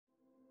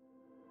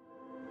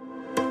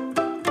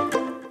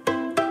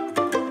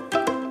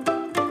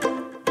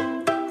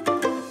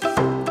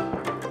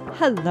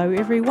Hello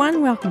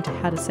everyone, welcome to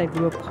How to Save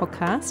the World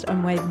podcast.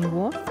 I'm Waveney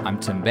Wharf. I'm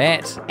Tim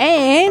Batt.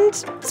 And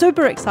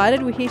super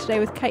excited, we're here today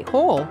with Kate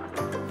Hall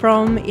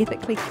from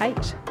Ethically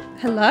Kate.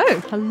 Hello.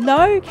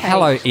 Hello, Kate.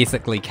 Hello,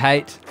 Ethically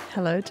Kate.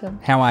 Hello,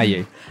 Tim. How are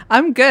you?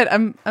 I'm good.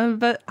 I'm a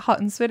bit hot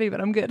and sweaty, but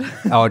I'm good.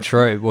 Oh,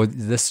 true. Well,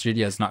 this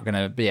studio is not going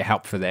to be a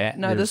help for that.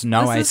 No, There's this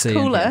no is AC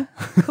cooler.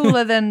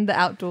 Cooler than the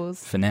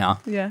outdoors. for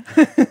now. Yeah.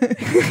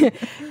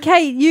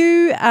 Kate,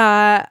 you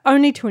are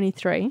only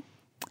 23.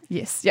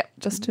 Yes. Yep.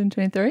 Just turned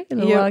 23 a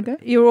little while ago.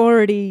 You're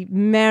already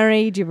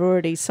married, you've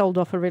already sold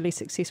off a really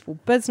successful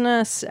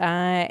business,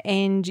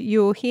 and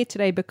you're here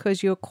today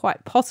because you're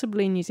quite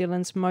possibly New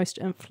Zealand's most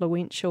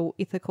influential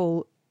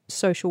ethical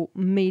social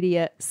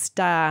media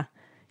star.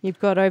 You've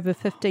got over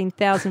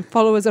 15,000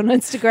 followers on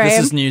Instagram. This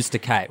is news to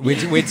Kate.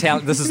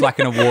 This is like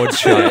an awards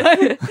show.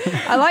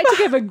 I like to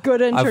give a good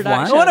won.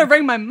 introduction. I want to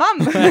bring my mum.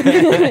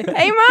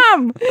 Hey,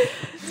 Mum!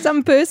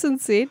 Some person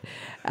said.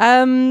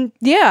 And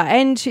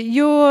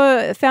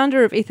you're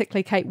founder of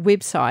Ethically Kate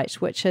website,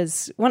 which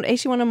is one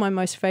of my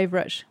most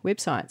favourite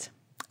websites.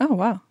 Oh,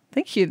 wow.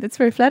 Thank you. That's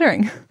very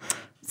flattering.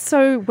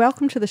 So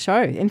welcome to the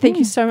show, and thank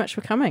you so much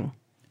for coming.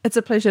 It's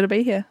a pleasure to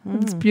be here.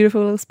 It's a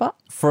beautiful little spot.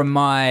 From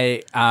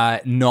my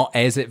not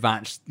as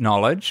advanced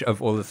knowledge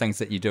of all the things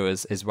that you do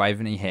as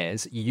Waveney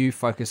has, you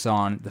focus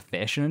on the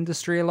fashion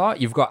industry a lot.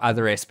 You've got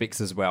other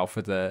aspects as well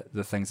for the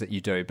things that you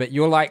do, but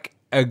you're like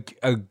a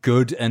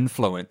good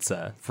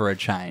influencer for a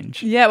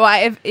change. Yeah, well,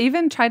 I've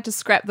even tried to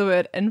scrap the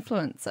word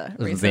influencer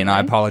recently. Then I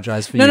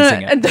apologise for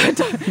using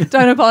it.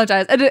 Don't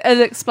apologise.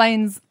 It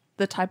explains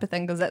the type of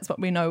thing, because that's what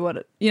we know what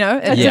it,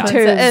 It's Yeah. a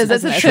term. is.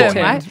 It's a Sure.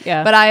 term, right?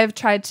 Yeah. But I have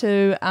tried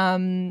to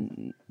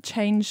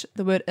change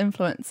the word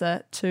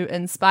influencer to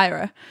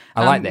inspirer.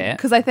 I like that.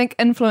 Because I think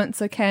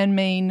influencer can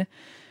mean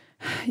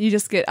you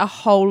just get a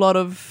whole lot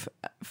of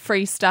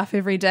free stuff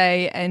every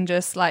day and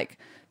just like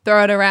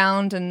throw it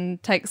around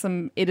and take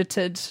some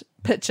edited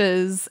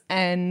pictures,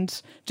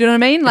 and do you know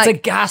what I mean? It's a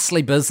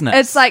ghastly business.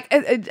 It's like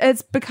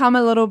it's become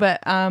a little bit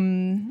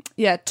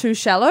too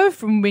shallow.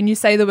 From when you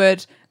say the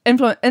word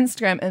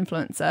Instagram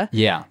influencer,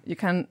 Yeah. you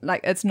can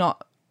like, it's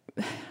not,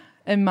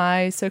 in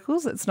my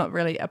circles, it's not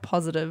really a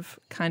positive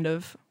kind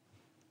of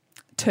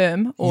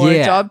term or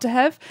Yeah. a job to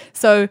have.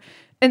 So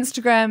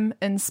Instagram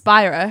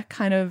inspirer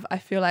kind of, I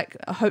feel like,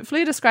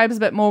 hopefully describes a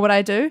bit more what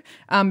I do,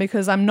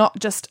 because I'm not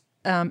just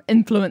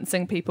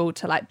influencing people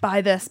to like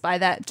buy this, buy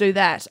that, do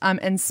that. I'm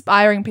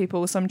inspiring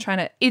people, so I'm trying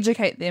to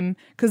educate them,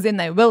 because then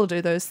they will do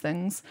those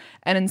things,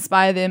 and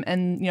inspire them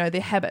in,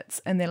 their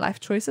habits and their life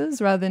choices,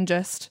 rather than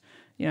just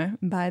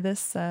buy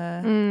this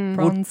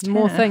bronzed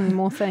More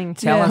tanner. thing.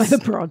 Tell us- the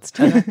bronzed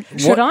tanner.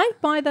 Should I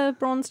buy the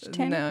bronzed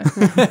tanner?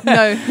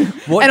 No.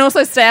 What- And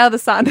also stay out of the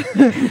sun,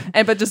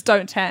 but just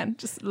don't tan.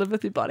 Just live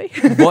with your body.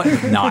 What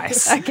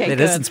nice. Okay, That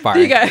is good.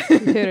 inspiring. There you go.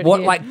 You heard it What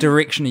here. like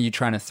direction are you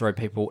trying to throw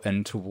people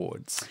in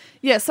towards?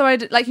 Yeah, so I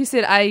did, like you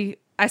said, I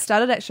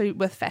started actually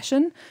with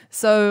fashion.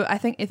 So I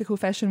think ethical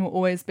fashion will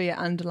always be an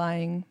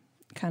underlying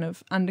kind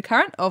of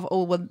undercurrent of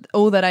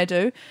all that I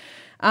do.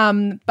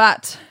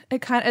 But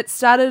it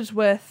started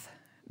with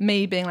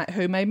me being like,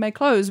 who made my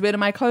clothes? Where do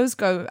my clothes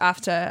go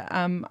after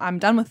I'm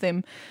done with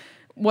them?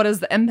 What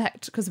is the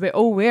impact? Because we're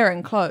all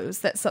wearing clothes.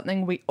 That's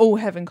something we all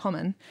have in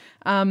common.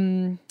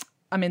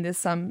 I mean, there's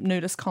some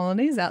nudist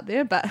colonies out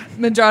there, but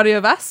majority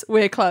of us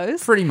wear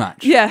clothes. Pretty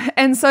much. Yeah,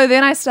 and so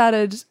then I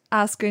started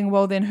asking,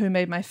 well, then who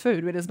made my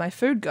food? Where does my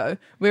food go?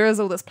 Where is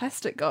all this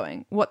plastic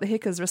going? What the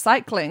heck is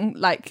recycling?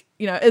 Like,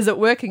 is it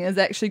working? Is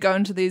it actually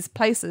going to these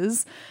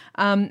places?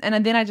 And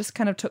then I just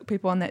kind of took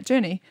people on that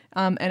journey,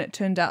 and it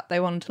turned out they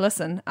wanted to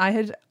listen. I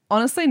had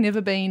honestly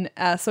never been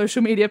a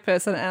social media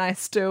person, and I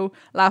still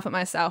laugh at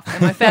myself,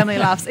 and my family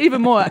laughs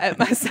even more at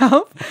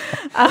myself.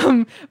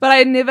 But I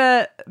had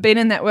never been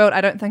in that world.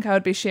 I don't think I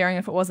would be sharing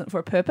if it wasn't for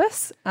a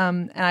purpose.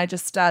 And I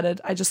just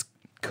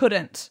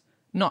couldn't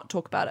not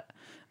talk about it.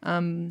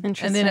 And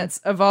Interesting. then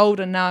it's evolved,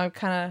 and now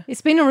kind of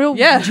It's been a real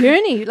Yeah.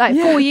 journey, like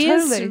Yeah, 4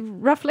 years totally.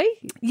 roughly,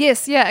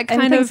 yes, yeah, it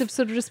and kind things of have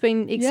sort of just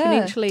been Yeah,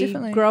 exponentially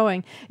definitely.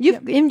 growing.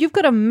 You've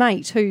got a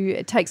mate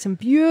who takes some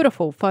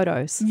beautiful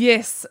photos.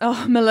 yes.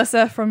 Oh,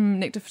 Melissa from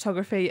Nectar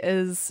Photography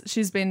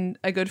she's been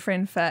a good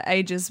friend for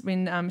ages.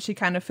 When she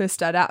kind of first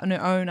started out on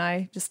her own,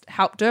 I just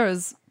helped her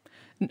as.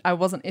 I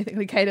wasn't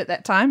Ethically Kate at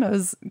that time. I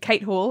was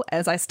Kate Hall,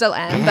 as I still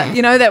am,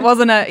 but that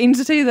wasn't an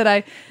entity that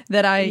I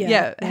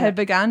had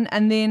begun.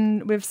 And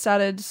then we've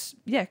started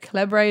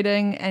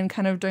collaborating and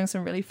kind of doing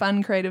some really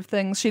fun creative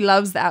things. She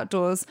loves the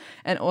outdoors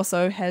and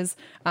also has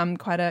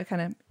quite a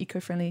kind of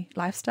eco-friendly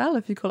lifestyle,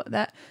 if you call it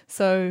that.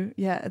 So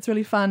it's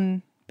really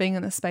fun being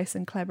in this space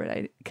and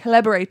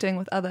collaborating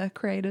with other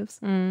creatives.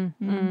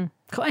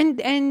 Cool.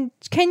 And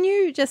can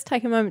you just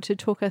take a moment to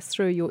talk us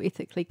through your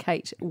Ethically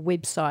Kate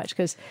website,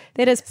 because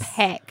that is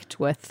packed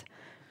with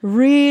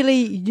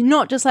really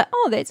not just like,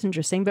 oh, that's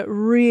interesting, but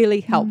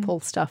really helpful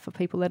stuff for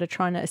people that are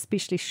trying to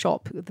especially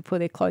shop for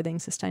their clothing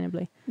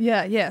sustainably.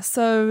 Yeah.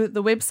 So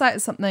the website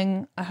is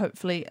something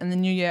hopefully in the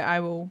new year I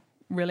will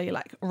really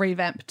like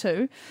revamp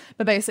too.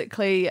 But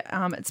basically,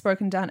 it's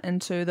broken down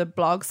into the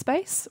blog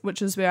space,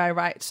 which is where I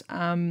write.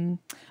 I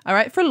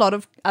write for a lot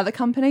of other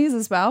companies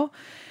as well.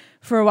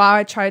 For a while,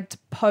 I tried to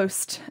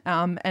post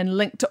and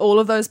link to all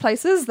of those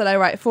places that I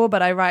write for,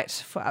 but I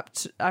write up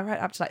to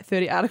like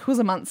 30 articles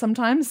a month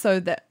sometimes, so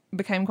that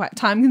became quite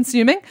time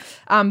consuming.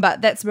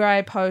 But that's where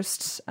I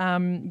post,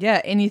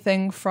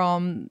 anything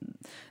from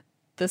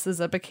this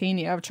is a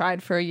bikini I've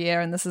tried for a year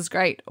and this is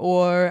great,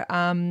 or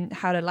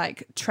how to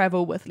like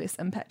travel with less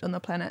impact on the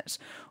planet,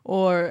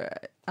 or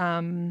what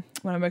I'm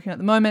working on at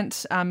the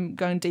moment,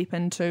 going deep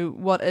into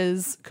what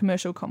is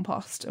commercial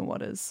compost and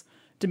what is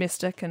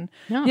domestic, and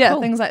cool.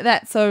 things like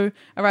that. So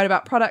I write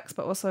about products,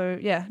 but also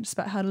just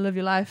about how to live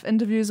your life,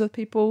 interviews with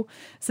people.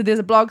 So there's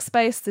a blog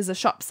space, there's a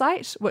shop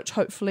site, which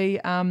hopefully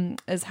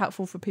is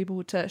helpful for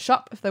people to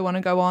shop if they want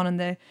to go on and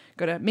they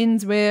go to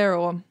menswear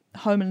or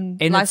home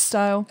and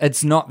lifestyle.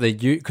 It's not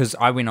because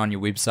I went on your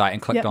website and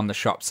clicked on the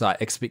shop site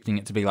expecting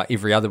it to be like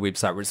every other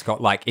website where it's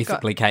got like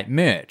Ethically Kate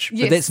merch,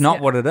 but that's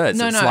not what it is.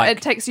 No, it's like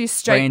it takes you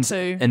straight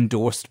to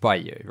endorsed by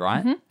you,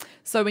 right? Mm-hmm.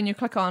 So when you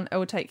click on, it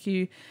will take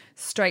you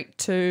straight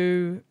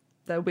to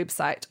the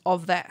website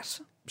of that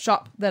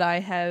shop that I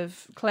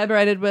have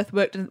collaborated with,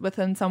 worked with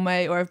in some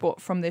way, or I've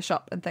bought from their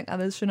shop and think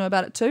others should know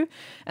about it too.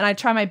 And I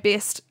try my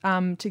best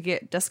to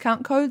get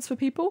discount codes for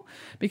people,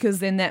 because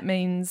then that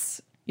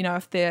means,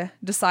 if they're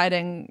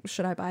deciding,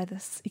 should I buy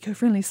this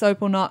eco-friendly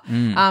soap or not,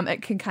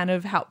 it can kind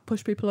of help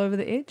push people over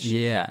the edge.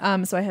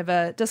 Yeah. So I have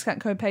a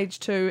discount code page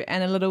too,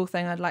 and a little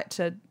thing I'd like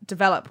to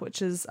develop,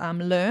 which is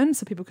learn,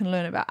 so people can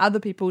learn about other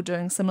people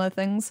doing similar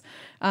things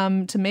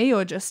to me,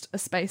 or just a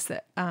space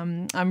that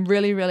I'm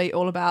really, really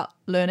all about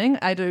learning.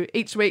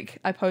 Each week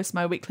I post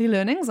my weekly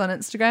learnings on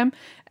Instagram,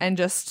 and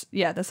just,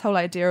 this whole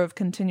idea of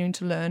continuing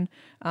to learn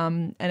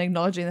and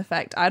acknowledging the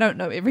fact I don't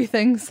know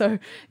everything. So,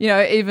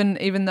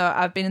 even though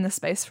I've been in this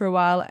space for a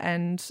while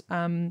and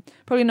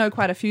probably know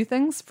quite a few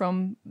things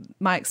from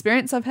my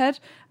experience I've had,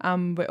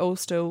 we're all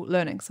still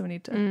learning. So we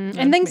need to learn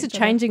and things from are each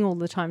other. changing all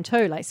the time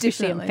too, like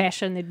especially Definitely. in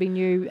fashion. There'd be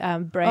new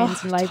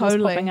brands and labels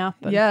popping up.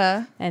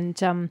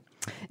 And, and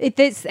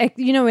that's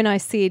when I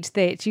said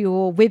that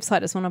your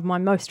website is one of my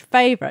most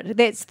favourite,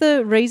 that's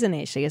the reason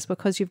actually, is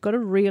because you've got a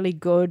really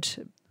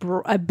good,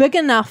 a big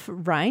enough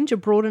range, a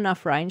broad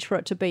enough range for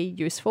it to be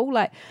useful.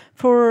 Like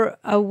for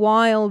a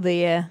while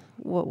there,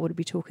 what would we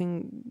be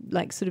talking,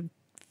 like sort of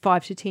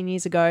 5 to 10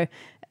 years ago,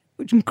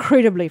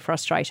 incredibly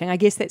frustrating. I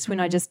guess that's when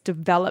I just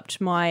developed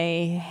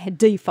my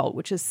default,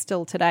 which is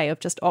still today,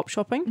 of just op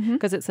shopping,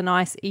 because it's a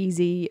nice,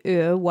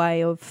 easier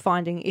way of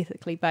finding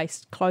ethically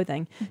based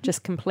clothing,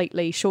 just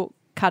completely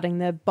shortcutting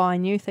the buy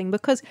new thing.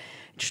 Because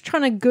just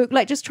trying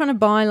to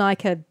buy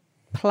like a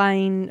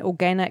plain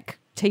organic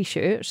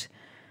t-shirt, it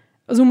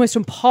was almost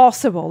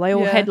impossible. They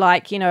all had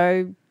like,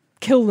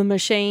 kill the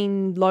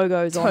machine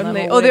logos on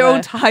them. Or they're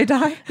all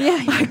tie-dye.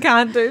 Yeah. I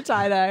can't do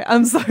tie-dye.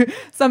 I'm sorry.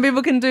 Some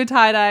people can do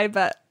tie-dye,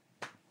 but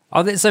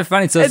Oh, that's so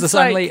funny. So is It's this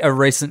like- only a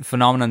recent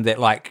phenomenon that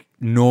like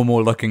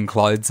normal looking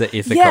clothes are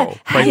ethical? Yeah.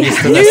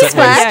 Previous to this, it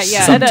Newsflash. was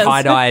Yeah, some it is.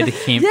 tie-dyed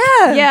hemp.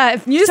 Yeah,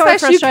 Newsflash, you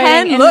frustrating.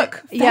 can And-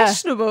 look yeah.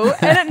 fashionable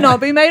and it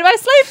not be made by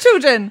slave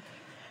children.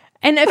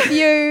 And if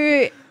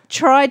you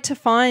tried to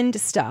find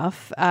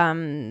stuff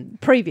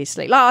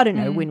previously, like I don't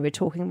know when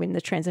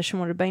the transition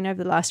would have been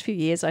over the last few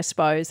years, I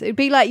suppose, it'd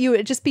be like you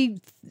would just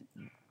be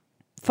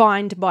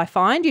find by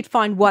find. You'd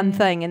find one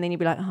thing and then you'd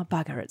be like, oh,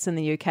 bugger, it's in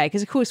the UK.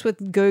 Because, of course,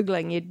 with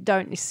Googling, you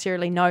don't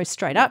necessarily know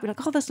straight up. You're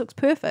like, oh, this looks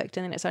perfect.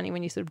 And then it's only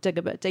when you sort of dig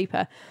a bit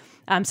deeper.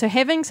 So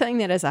having something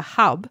that is a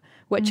hub,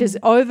 which is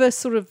over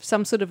sort of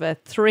some sort of a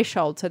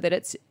threshold, so that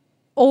it's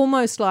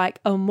almost like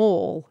a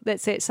mall.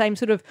 That's that same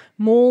sort of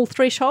mall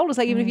threshold. It's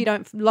like even if you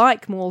don't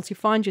like malls, you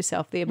find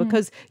yourself there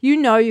because you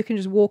can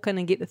just walk in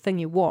and get the thing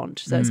you want.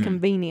 So it's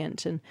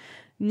convenient. And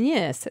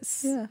yes,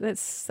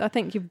 that's I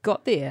think you've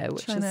got there,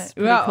 which is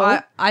pretty cool.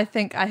 I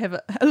think I have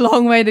a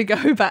long way to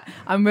go, but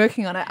I'm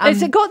working on it.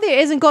 It's got there,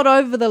 hasn't got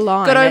over the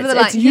line. Got over the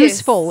line, It's yes.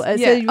 useful.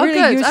 It's a Oh, really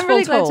good. useful I'm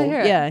really tool. glad to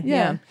hear it.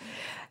 Yeah.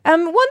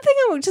 One thing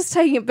I'm just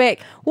taking it back.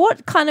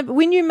 What kind of,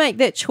 when you make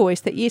that choice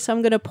that yes,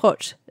 I'm going to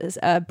put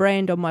a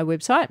brand on my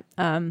website,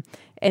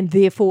 and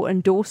therefore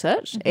endorse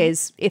it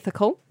as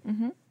ethical.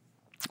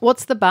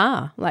 What's the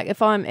bar? Like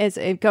if I'm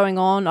going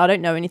on, I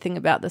don't know anything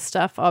about this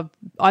stuff.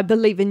 I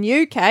believe in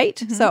you,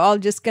 Kate. So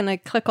I'm just going to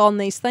click on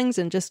these things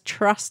and just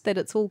trust that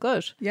it's all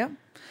good. Yeah.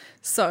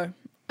 So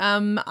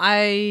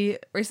I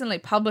recently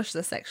published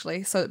this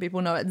actually so that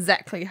people know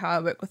exactly how I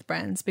work with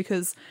brands,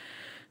 because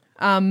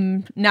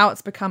now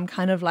it's become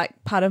kind of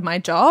like part of my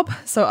job.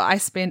 So I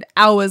spend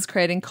hours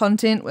creating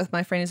content with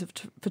my friend who's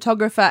a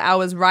photographer,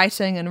 hours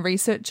writing and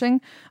researching.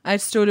 I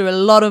still do a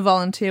lot of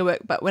volunteer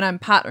work, but when I'm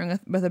partnering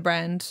with a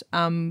brand,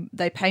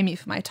 they pay me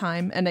for my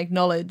time and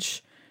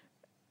acknowledge,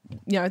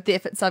 the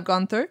efforts I've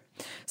gone through.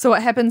 So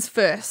what happens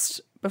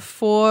first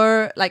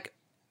before,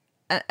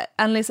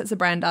 unless it's a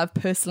brand I've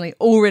personally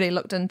already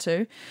looked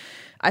into,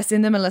 I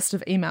send them a list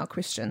of email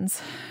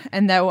questions,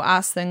 and they will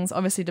ask things,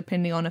 obviously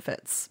depending on if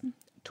it's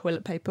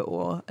toilet paper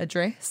or a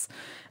dress.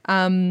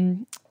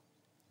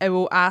 it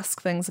will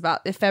ask things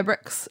about their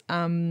fabrics,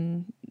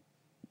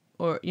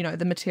 or, you know,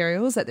 the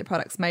materials that their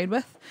product's made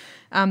with,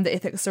 the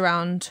ethics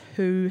around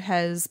who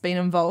has been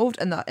involved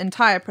in the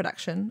entire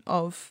production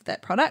of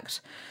that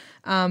product,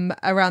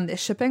 around their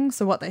shipping,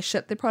 so what they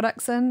ship their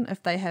products in,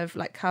 if they have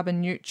like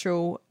carbon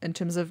neutral in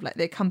terms of like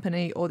their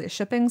company or their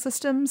shipping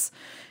systems,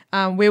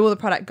 where will the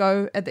product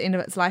go at the end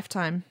of its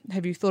lifetime?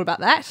 Have you thought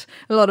about that?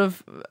 A lot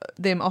of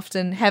them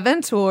often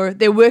haven't, or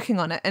they're working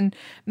on it. And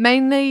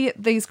mainly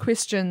these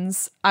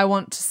questions, I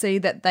want to see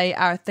that they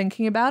are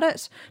thinking about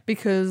it,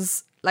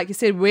 because like you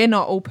said, we're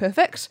not all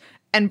perfect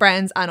and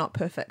brands are not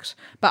perfect,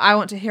 but I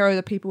want to hero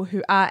the people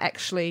who are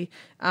actually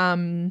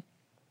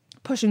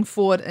pushing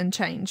forward and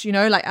change, you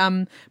know, like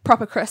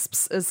Proper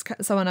Crisps is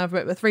someone I've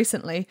worked with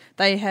recently.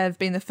 They have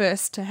been the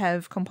first to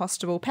have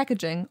compostable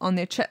packaging on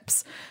their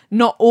chips.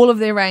 Not all of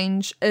their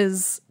range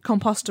is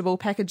compostable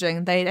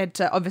packaging. They had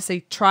to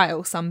obviously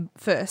trial some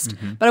first,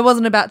 but it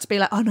wasn't about to be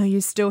like, oh no,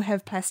 you still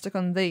have plastic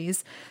on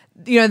these.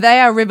 You know, they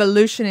are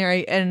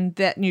revolutionary in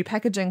that new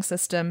packaging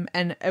system,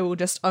 and it will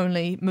just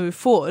only move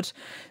forward.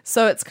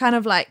 So it's kind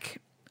of like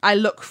I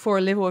look for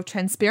a level of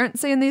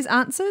transparency in these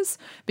answers,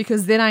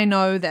 because then I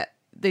know that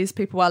these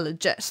people are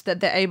legit, that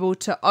they're able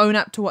to own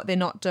up to what they're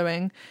not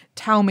doing,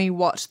 tell me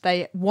what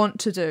they want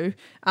to do,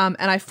 and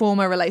I form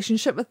a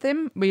relationship with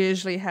them. We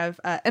usually have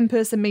an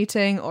in-person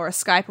meeting or a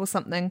Skype or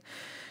something,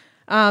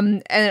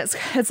 and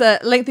it's a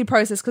lengthy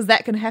process because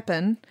that can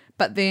happen,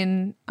 but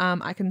then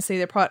I can see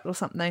their product or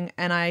something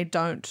and I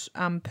don't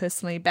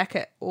personally back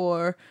it,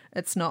 or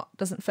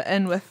doesn't fit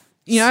in with,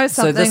 you know,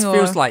 something. So this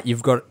feels like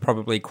you've got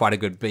probably quite a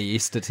good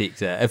BS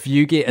detector. If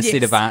you get a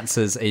set of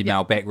answers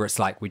email back where it's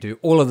like, we do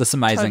all of this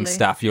amazing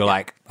stuff, you're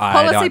like,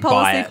 I don't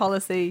buy it.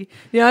 Policy,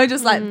 you know,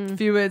 just like a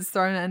few words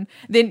thrown in,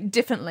 then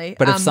definitely.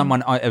 But if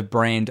a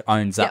brand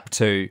owns up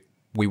to,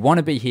 we want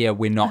to be here,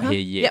 we're not here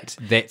yet,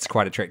 that's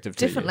quite attractive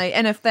to definitely. you.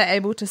 And if they're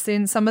able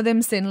to some of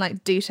them send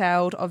like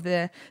detailed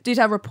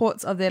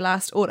reports of their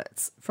last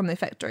audits from their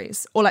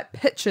factories, or like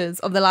pictures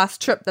of the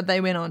last trip that they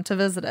went on to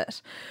visit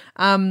it.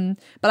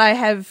 But I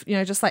have, you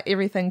know, just like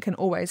everything can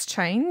always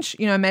change.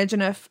 You know,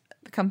 imagine if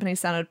the company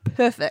sounded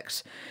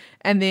perfect,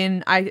 and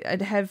then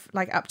I'd have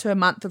like up to a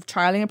month of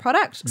trialing a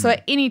product. So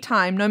at any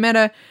time, no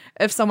matter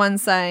if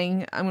someone's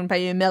saying, I'm going to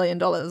pay you $1 million,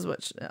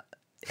 which...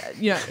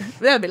 you know,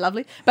 that would be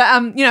lovely.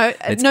 But, you know,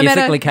 it's no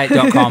matter...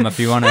 ethicallykate.com if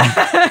you want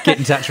to get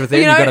in touch with them,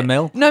 you got a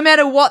mill. No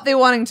matter what they're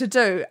wanting to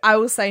do, I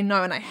will say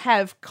no. And I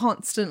have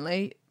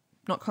constantly,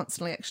 not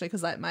constantly actually,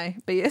 because like my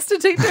BS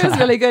detector is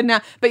really good now,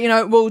 but, you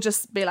know, we'll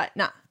just be like,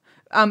 nah.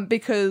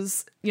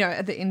 Because, you know,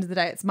 at the end of the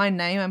day, it's my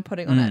name I'm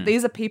putting on it.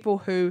 These are people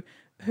who,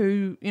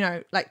 you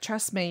know, like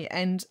trust me,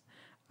 and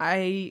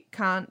I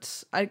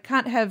can't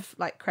have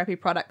like crappy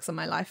products in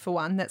my life, for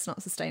one. That's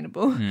not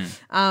sustainable.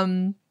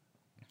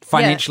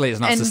 Financially,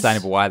 it's not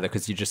sustainable either,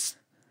 because you're just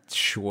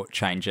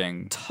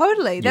shortchanging.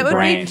 Totally, that would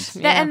brand.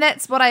 And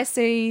that's what I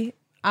see.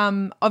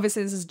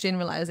 Obviously, this is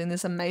generalizing.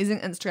 There's amazing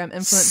Instagram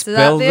influencers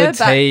out there.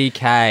 Spill the tea,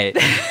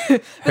 Kate.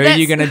 Who are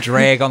you going to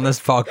drag on this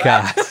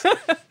podcast?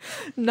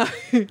 No,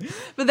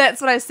 but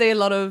that's what I see a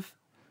lot of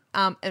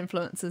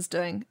influencers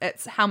doing.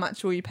 It's how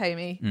much will you pay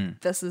me?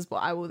 This is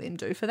what I will then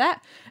do for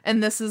that.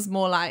 And this is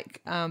more like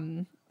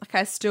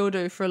I still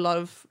do for a lot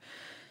of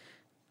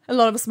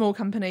small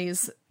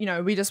companies. You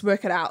know, we just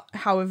work it out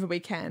however we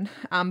can.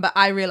 But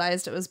I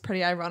realized it was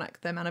pretty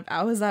ironic the amount of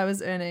hours I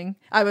was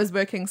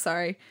working,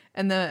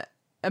 and the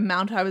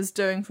amount I was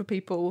doing for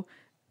people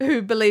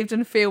who believed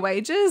in fair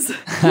wages. You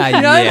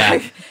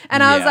know,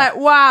 I was like,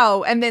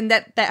 wow. And then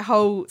that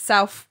whole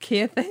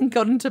self-care thing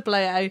got into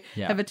play. I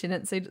have a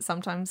tendency to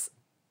sometimes,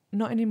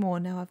 not anymore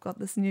now, I've got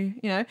this new,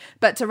 you know,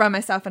 but to run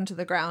myself into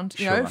the ground,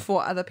 you know,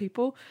 for other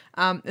people,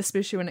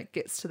 especially when it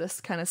gets to this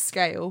kind of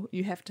scale,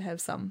 you have to have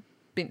some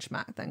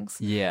benchmark things.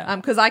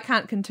 Because I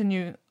can't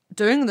continue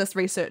doing this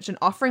research and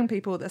offering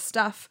people this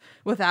stuff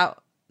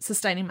without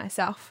sustaining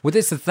myself. Well,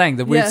 that's the thing.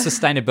 The word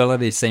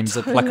sustainability seems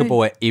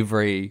applicable at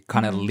every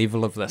kind of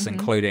level of this,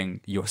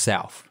 including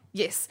yourself.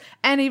 Yes.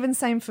 And even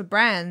same for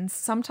brands.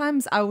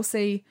 Sometimes I'll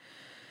see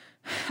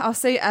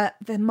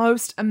the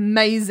most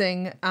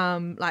amazing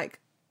like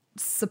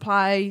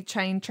supply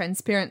chain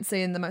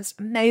transparency and the most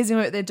amazing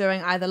work they're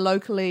doing either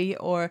locally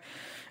or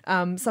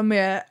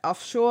somewhere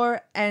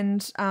offshore,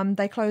 and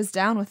they close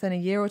down within a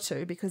year or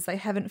two because they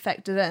haven't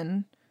factored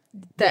in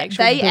that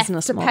they have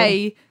to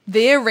pay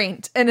their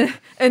rent in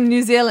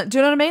New Zealand. Do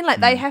you know what I mean? Like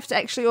they have to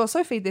actually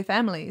also feed their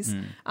families.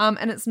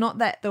 And it's not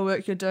that the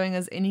work you're doing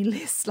is any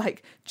less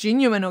like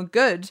genuine or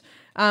good.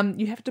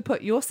 You have to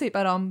put your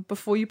seatbelt on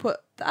before you put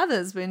the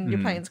others when your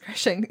plane's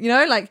crashing. You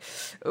know, like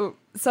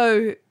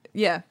so.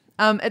 Yeah,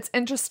 it's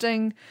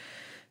interesting.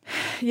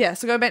 Yeah.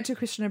 So going back to a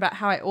question about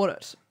how I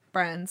audit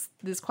brands,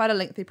 there's quite a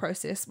lengthy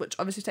process, which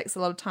obviously takes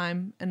a lot of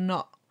time, and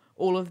not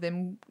all of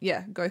them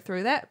go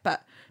through that,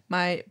 but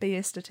my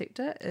BS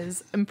detector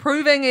is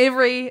improving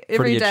every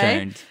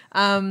day.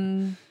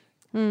 And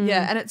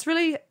it's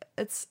really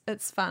it's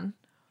fun.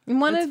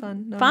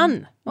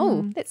 Fun.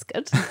 Oh, that's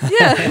good.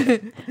 Yeah.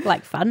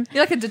 Like fun.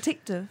 You're like a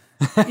detective.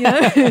 you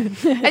know,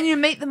 and you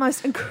meet the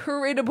most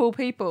incredible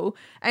people,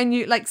 and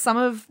you like some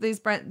of these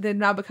brands, they've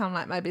now become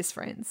like my best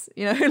friends,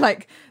 you know,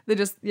 like they're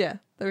just, they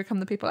become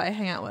the people I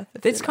hang out with.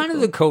 That's kind of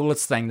the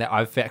coolest thing that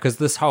I've found, because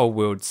this whole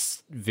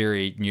world's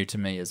very new to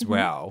me as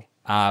well.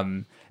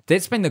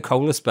 That's been the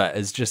coolest bit,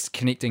 is just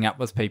connecting up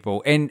with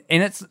people, and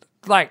it's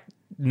like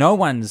no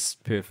one's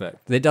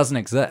perfect. There doesn't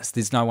exist.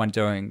 There's no one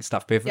doing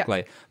stuff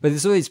perfectly, but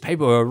there's all these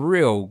people who are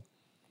real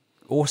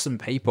awesome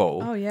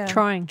people. Oh yeah,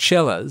 Trying.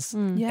 Chillers,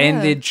 Yeah.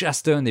 and they're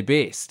just doing their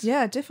best.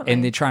 Yeah, definitely.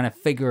 And they're trying to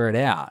figure it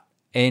out.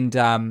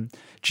 And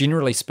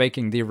generally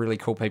speaking, they're really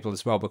cool people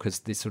as well, because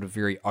they're sort of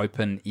very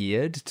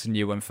open-eared to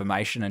new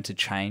information and to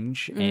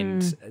change,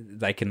 and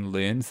they can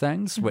learn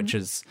things, which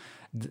is,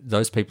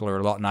 those people are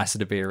a lot nicer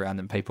to be around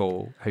than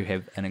people who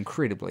have an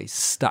incredibly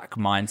stuck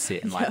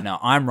mindset and like, no,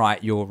 I'm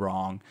right, you're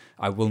wrong.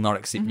 I will not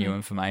accept new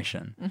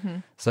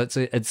information. So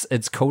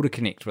it's cool to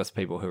connect with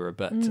people who are a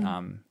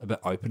bit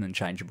open and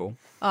changeable.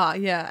 Oh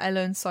yeah, I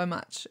learn so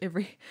much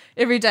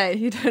every day.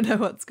 You don't know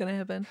what's going to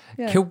happen.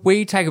 Yeah. Can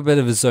we take a bit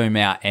of a zoom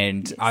out?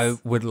 And I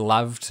would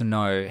love to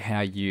know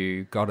how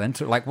you got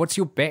into it. Like, what's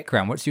your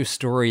background? What's your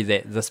story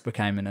that this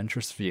became an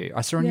interest for you?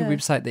 I saw on your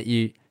website that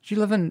you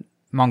live in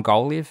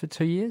Mongolia for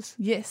 2 years?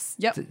 Yes.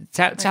 Yep.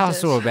 Tell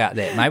us all about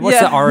that, mate.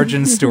 What's the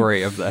origin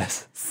story of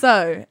this?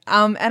 So,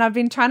 and I've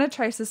been trying to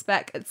trace this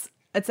back.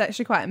 It's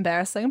actually quite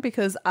embarrassing,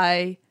 because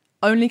I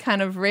only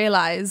kind of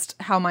realized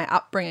how my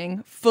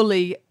upbringing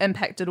fully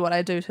impacted what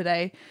I do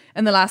today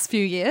in the last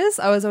few years.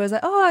 I was always like,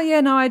 oh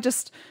yeah, no, I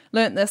just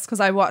learnt this because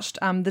I watched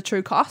the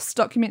True Cost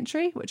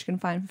documentary, which you can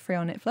find for free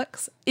on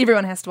Netflix.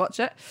 Everyone has to watch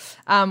it,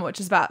 which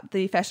is about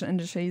the fashion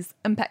industry's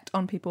impact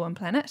on people and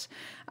planet.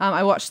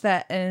 I watched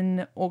that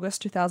in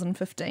August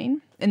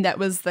 2015, and that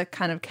was the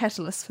kind of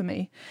catalyst for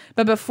me.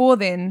 But before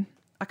then,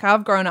 like,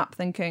 I've grown up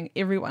thinking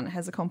everyone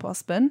has a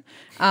compost bin.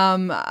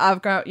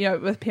 I've grown,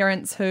 with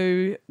parents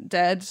who,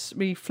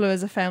 we flew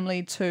as a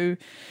family to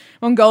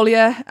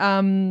Mongolia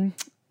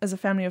as a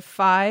family of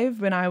 5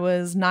 when I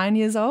was 9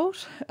 years old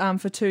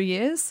for 2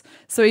 years.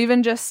 So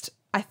even just,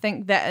 I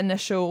think that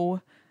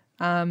initial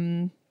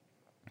kind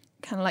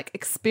of like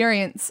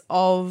experience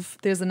of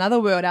there's another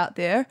world out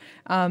there.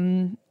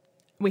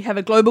 We have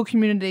a global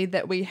community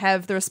that we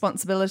have the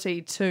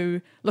responsibility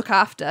to look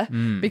after,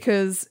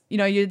 because,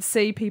 you'd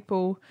see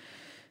people,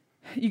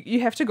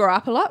 you have to grow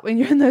up a lot when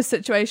you're in those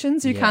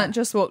situations. You can't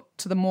just walk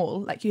to the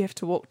mall. Like, you have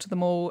to walk to the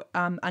mall,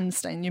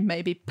 understand you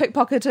may be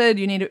pickpocketed.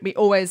 You need to be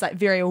always like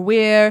very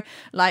aware.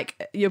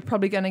 Like, you're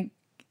probably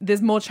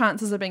there's more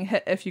chances of being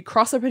hit if you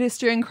cross a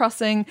pedestrian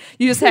crossing.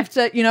 You just have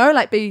to,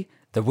 be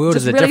the world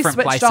is a really different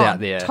place out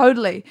there.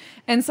 Totally.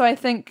 And so I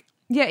think,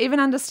 even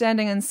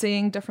understanding and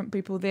seeing different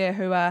people there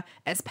who are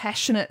as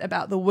passionate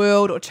about the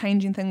world or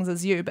changing things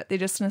as you, but they're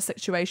just in a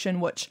situation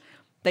which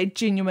they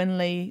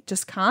genuinely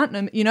just can't,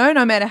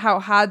 no matter how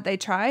hard they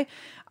try.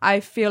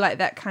 I feel like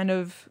that kind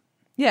of,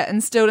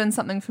 instilled in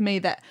something for me,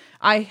 that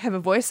I have a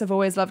voice. I've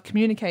always loved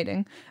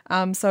communicating.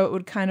 So it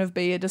would kind of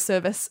be a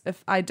disservice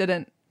if I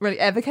didn't really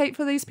advocate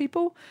for these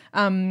people.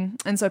 And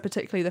so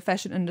particularly the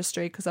fashion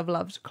industry, because I've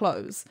loved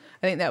clothes.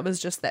 I think that was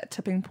just that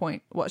tipping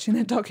point, watching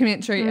that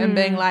documentary and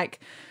being like,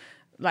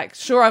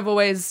 sure, I've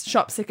always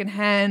shopped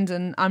secondhand,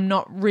 and I'm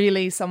not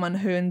really someone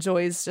who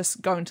enjoys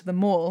just going to the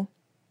mall.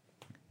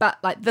 But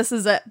like, this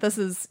is it. This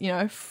is,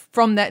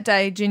 from that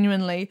day,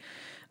 genuinely,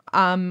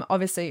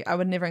 obviously I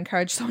would never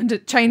encourage someone to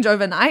change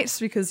overnight,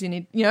 because you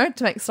need,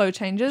 to make slow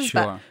changes.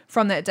 Sure. But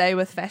from that day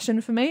with fashion,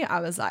 for me, I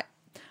was like,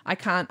 I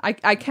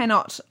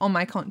cannot on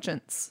my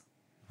conscience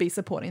be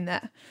supporting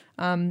that.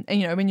 And,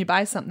 when you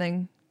buy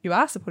something, you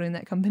are supporting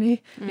that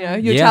company.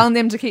 You're telling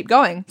them to keep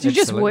going. So you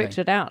just Absolutely. worked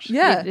it out.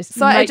 Yeah. You just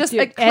So I just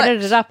you it added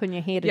clicked. it up in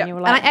your head, and you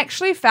were like, and I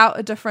actually felt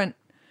a different,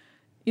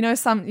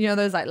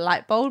 those like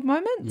light bulb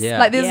moments. Yeah.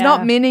 Like, there's Yeah.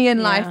 not many in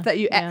Yeah. life that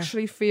you Yeah.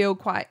 actually feel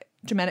quite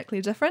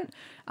dramatically different.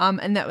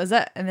 And that was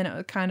it. And then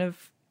it kind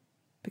of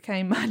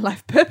became my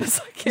life purpose,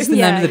 I guess. What's the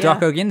name of the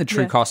doco again? The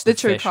True Cost The of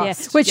True Fashion.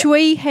 Cost. yeah, which Yeah.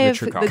 we have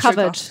True Cost.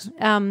 covered The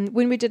True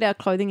when we did our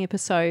clothing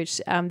episode.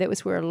 That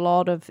was where a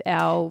lot of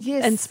our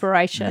Yes.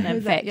 inspiration I and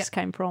heard that, facts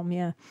came from.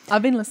 Yeah,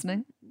 I've been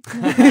listening.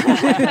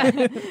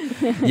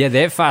 Yeah,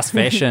 that fast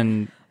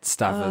fashion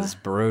stuff is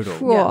brutal.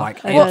 Yeah,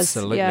 Like, it is,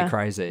 absolutely yeah.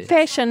 crazy.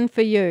 fashion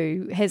for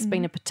you has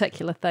been a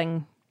particular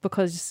thing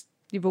because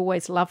you've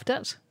always loved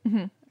it.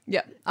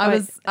 Yeah. I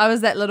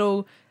was that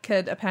little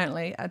kid,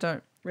 apparently. I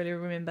don't really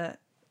remember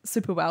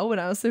super well when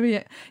I was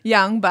super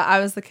young, but I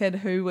was the kid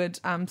who would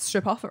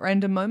strip off at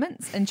random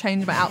moments and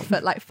change my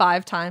outfit like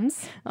 5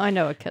 times. I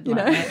know a kid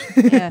like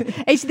that.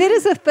 Yeah. Actually, that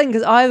is a thing,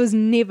 because I was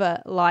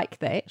never like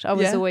that. I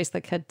was Yeah. always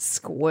the kid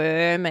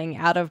squirming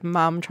out of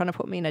mum trying to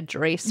put me in a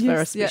dress for a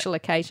Yes, yeah. special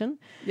occasion,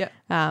 Yeah.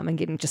 and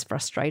getting just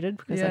frustrated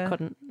because I Yeah.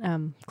 couldn't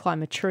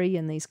climb a tree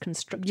in these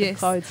constrictive Yes.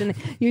 clothes. And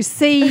you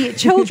see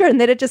children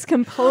that are just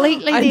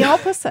completely the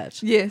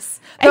opposite. Yes.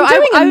 And So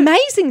doing I-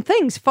 amazing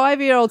things.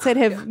 5-year-olds that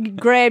have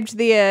grabbed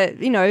their,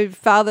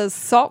 father's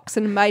socks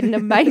and made an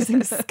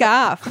amazing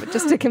scarf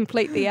just to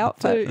complete the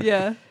outfit.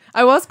 Yeah.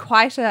 I was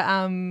quite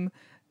a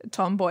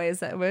tomboy, is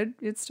that a word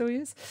you'd still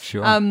use?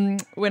 Sure.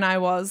 When I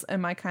was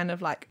in my kind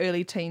of like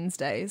early teens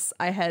days,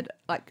 I had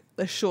like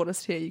the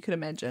shortest hair you could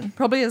imagine,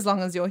 probably as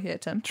long as your hair,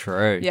 Tim.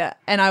 True. Yeah,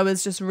 and I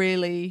was just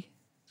really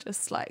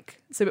just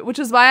like, so, which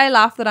is why I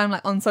laugh that I'm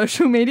like on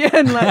social media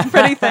and like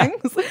pretty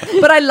things,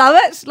 but I love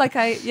it. Like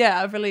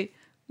I've really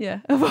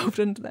evolved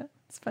into that.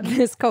 It's funny.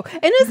 It's cool.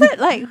 And is it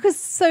like, because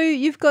so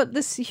you've got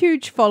this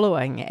huge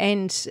following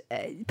and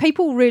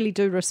people really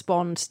do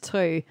respond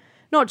to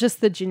not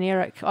just the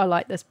generic, I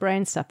like this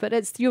brand stuff, but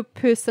it's your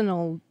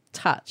personal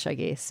touch, I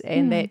guess,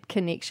 and that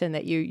connection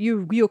that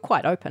you're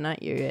quite open,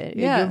 aren't you?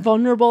 You're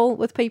vulnerable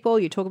with people.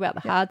 You talk about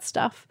the hard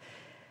stuff.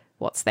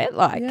 What's that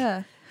like?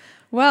 Yeah.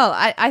 Well,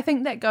 I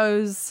think that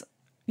goes,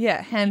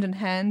 hand in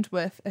hand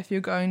with if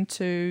you're going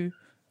to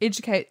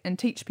educate and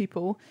teach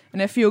people,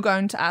 and if you're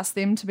going to ask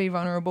them to be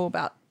vulnerable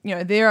about,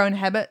 their own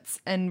habits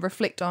and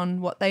reflect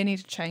on what they need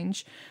to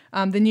change,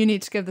 then you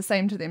need to give the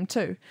same to them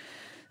too.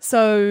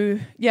 So,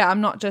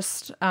 I'm not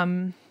just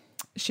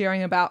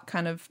sharing about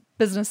kind of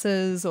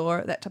businesses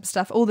or that type of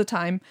stuff all the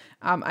time.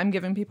 I'm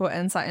giving people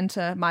insight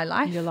into my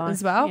life,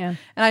 as well. Yeah.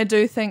 And I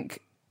do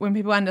think when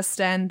people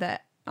understand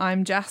that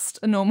I'm just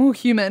a normal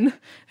human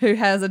who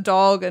has a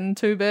dog and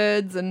 2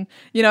 birds and,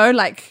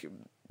 like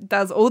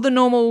does all the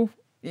normal,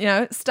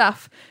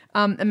 stuff,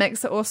 it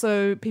makes it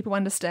also people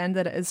understand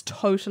that it is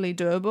totally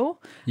doable.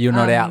 You're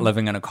not out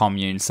living in a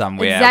commune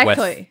somewhere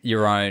Exactly. with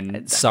your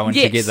own sewing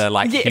Yes. together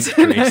like Yes.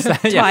 hemp trees.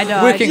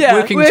 Working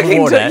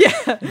toward it.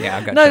 Yeah,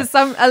 I gotcha.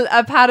 No,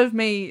 a part of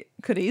me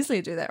could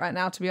easily do that right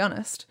now, to be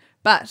honest.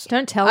 But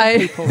Don't tell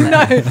people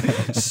No,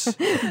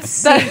 that.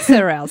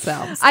 Censor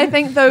ourselves. I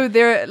think though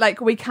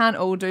we can't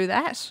all do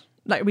that.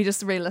 Like we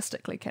just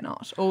realistically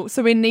cannot.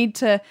 So we need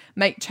to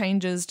make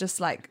changes, just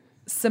like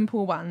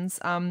simple ones.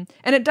 And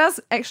it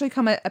does actually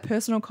come at a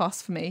personal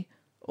cost for me,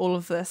 all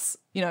of this,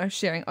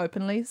 sharing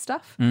openly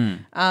stuff.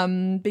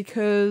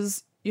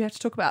 Because you have to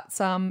talk about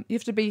you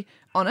have to be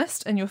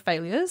honest in your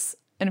failures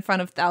in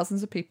front of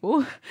thousands of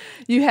people.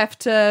 You have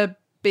to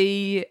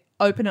be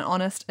open and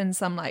honest in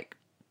some like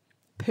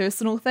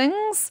personal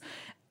things,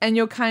 and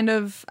you're kind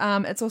of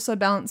it's also a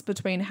balance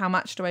between how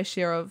much do I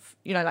share of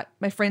like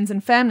my friends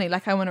and family.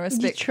 Like I want to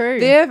respect True.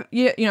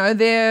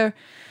 their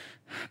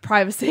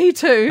privacy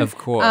too, Of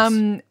course.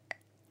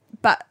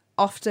 but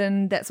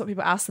often that's what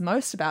people ask the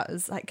most about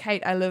is like,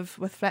 Kate, I live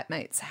with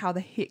flatmates, how the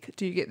heck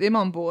do you get them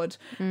on board?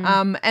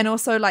 And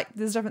also like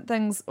there's different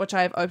things which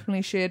I've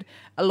openly shared.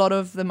 A lot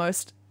of the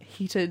most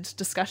heated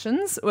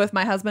discussions with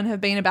my husband have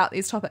been about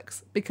these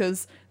topics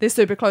because they're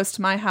super close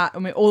to my heart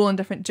and we're all on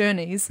different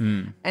journeys.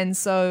 And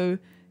so,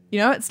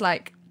 it's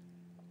like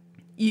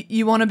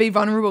you want to be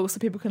vulnerable so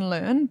people can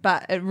learn,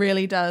 but it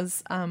really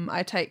does.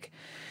 I take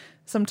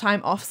some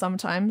time off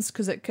sometimes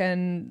because it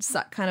can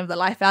suck kind of the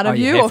life out of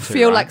you you have or to,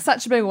 feel right? like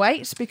such a big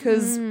weight,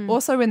 because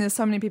also when there's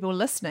so many people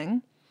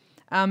listening,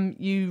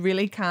 you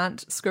really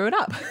can't screw it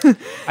up.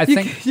 I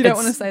think you don't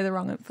it's want to say the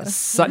wrong info.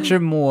 such a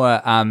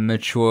more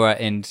mature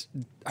and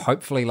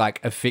hopefully like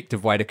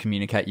effective way to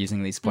communicate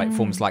using these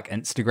platforms like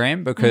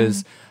Instagram,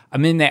 because I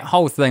mean that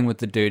whole thing with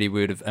the dirty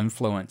word of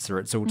influencer,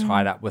 it's all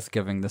tied up with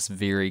giving this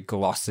very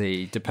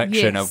glossy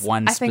depiction Yes, of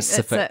one I think that's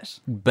specific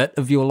it. bit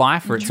of your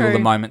life where it's all the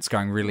True. moments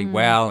going really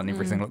well and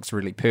everything looks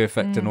really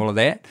perfect and all of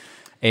that.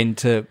 And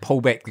to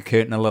pull back the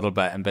curtain a little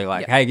bit and be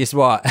like, hey, guess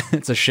what?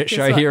 It's a shit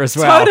show what? here as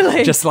well.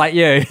 Totally. Just like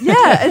you.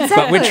 Yeah, exactly.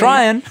 But we're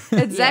trying.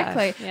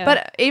 Exactly. Yeah.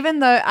 But even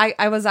though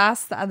I was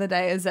asked the other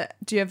day,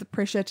 do you have the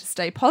pressure to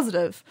stay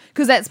positive?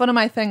 Because that's one of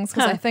my things,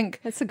 because I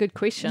think, That's a good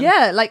question.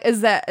 like,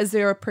 is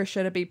there a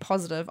pressure to be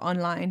positive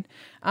online?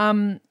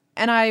 And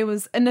I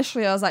was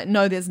like,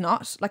 no, there's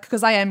not. Like,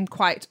 because I am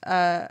quite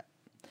a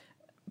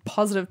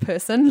positive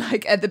person,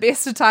 like at the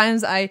best of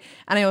times. I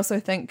also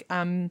think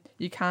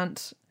you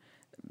can't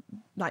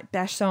like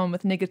bash someone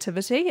with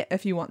negativity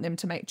if you want them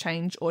to make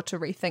change or to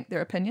rethink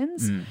their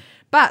opinions.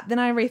 But then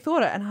I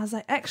rethought it and I was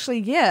like,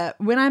 actually,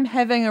 when I'm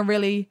having a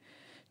really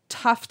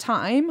tough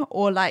time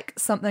or like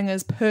something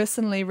is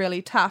personally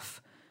really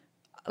tough,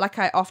 like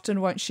I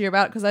often won't share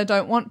about it because I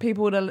don't want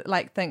people to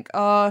like think,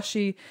 oh,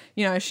 she's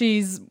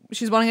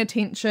wanting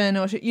attention,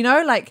 or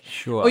like,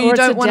 Sure. or you Or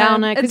don't it's a want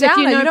downer, because if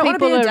you you don't know wanna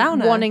be people a are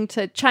downer. wanting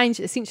to change,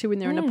 essentially when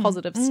they're in a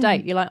positive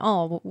state, you're like,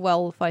 oh,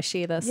 well, if I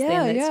share this,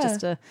 then it's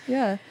just a...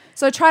 Yeah.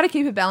 So I try to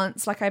keep a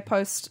balance. Like I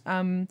post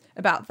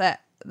about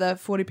that, the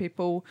 40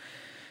 people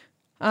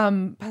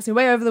passing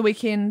away over the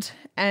weekend,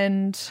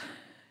 and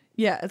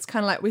it's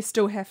kind of like we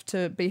still have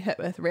to be hit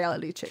with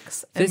reality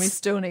checks, and we This-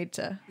 still need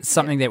to.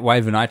 Something that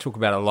Wave and I talk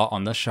about a lot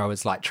on this show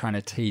is like trying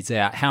to tease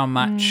out how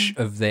much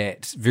of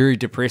that very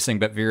depressing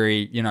but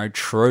very,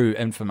 true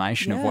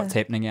information of Yeah. what's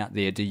happening out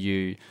there do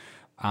you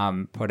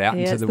put out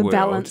Yeah, into it's the the world.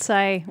 balance,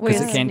 eh? Because it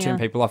Where's- can turn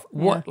people off.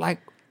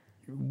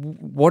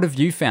 What have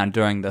you found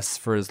doing this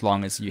for as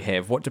long as you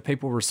have? What do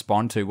people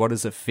respond to? What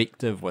is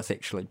effective with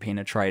actually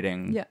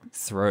penetrating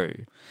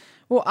through?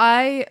 Well,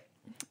 I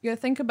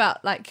think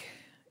about like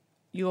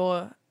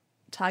your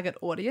target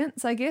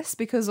audience, I guess,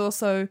 because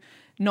also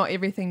not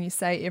everything you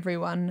say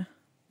everyone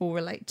will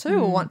relate to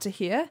or want to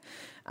hear,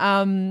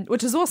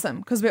 which is awesome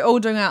because we're all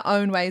doing our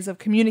own ways of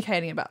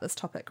communicating about this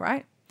topic,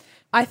 right?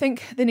 I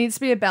think there needs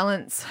to be a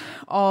balance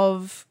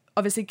of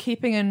obviously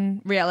keeping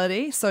in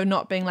reality, so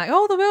not being like,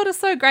 oh, the world is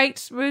so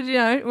great,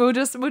 we'll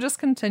just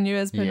continue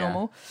as per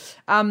normal.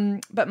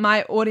 But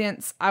my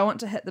audience, I want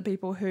to hit the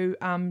people who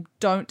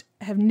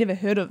have never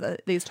heard of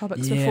these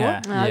topics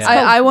before.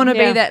 I want to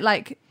be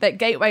that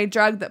gateway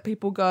drug that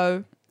people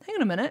go, hang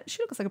on a minute, she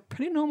looks like a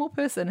pretty normal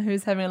person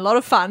who's having a lot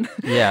of fun.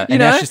 Yeah, and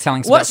now she's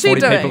telling us about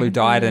 40 people who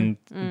died in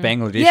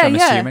Bangladesh, I'm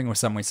assuming, or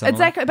somewhere similar.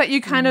 Exactly, but you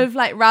kind of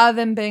like, rather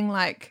than being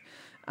like,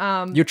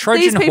 your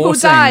Trojan these people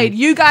horsing. died,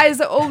 you guys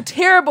are all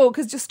terrible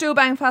because you're still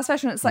buying fast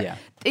fashion. It's like,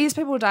 these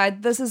people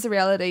died, this is the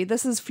reality,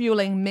 this is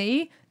fueling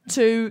me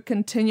to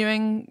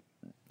continuing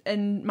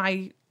in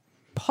my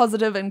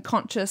positive and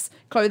conscious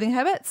clothing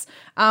habits.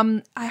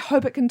 I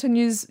hope it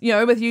continues,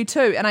 with you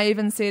too. And I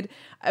even said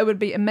it would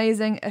be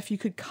amazing if you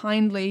could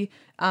kindly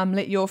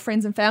let your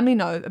friends and family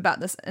know about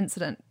this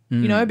incident,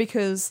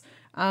 because,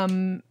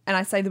 and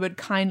I say the word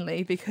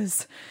kindly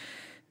because,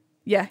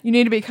 you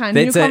need to be kind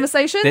in your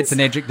conversations. That's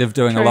an adjective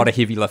doing a lot of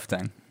heavy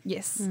lifting.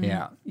 Yes.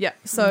 Yeah.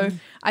 So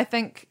I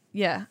think,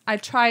 I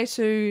try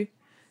to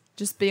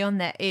just be on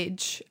that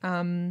edge.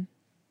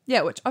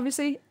 Which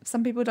obviously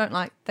some people don't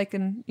like. They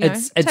can,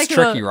 it's take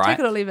tricky, it or, right? Take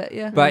it or leave it,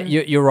 yeah. But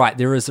you're right.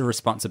 There is a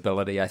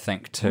responsibility, I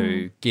think,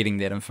 to getting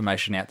that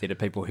information out there to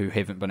people who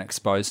haven't been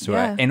exposed to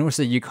it. And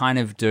also you kind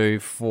of do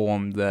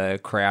form the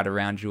crowd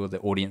around you or the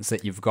audience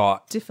that you've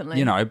got,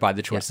 definitely, by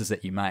the choices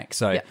that you make.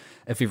 So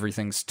if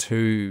everything's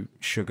too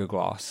sugar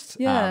glossed,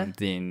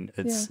 then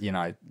it's,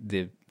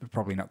 they're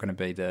probably not going to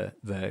be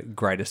the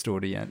greatest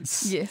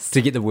audience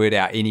to get the word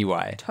out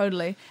anyway.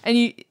 Totally.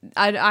 And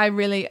I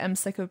really am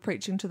sick of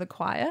preaching to the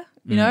choir,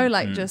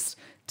 just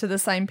to the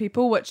same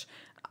people, which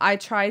I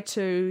try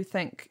to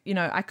think,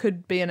 I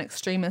could be an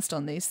extremist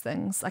on these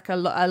things. Like a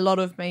lot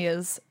of me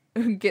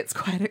gets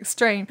quite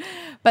extreme.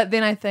 But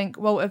then I think,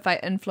 well, if I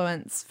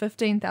influence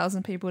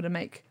 15,000 people to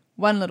make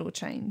one little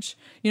change,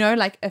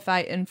 if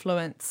I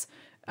influence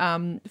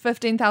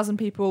 15,000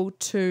 people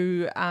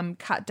to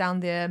cut down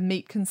their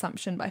meat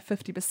consumption by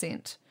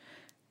 50%.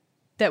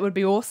 That would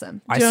be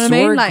awesome. Do you know what I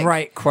mean? I saw a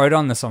great quote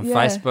on this on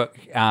Facebook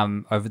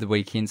over the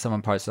weekend.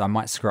 Someone posted, I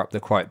might screw up the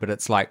quote, but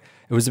it's like,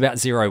 it was about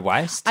zero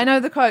waste. I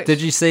know the quote.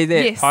 Did you see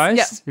that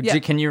post?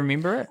 Yep. Can you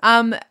remember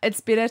it?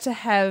 It's better to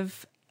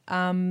have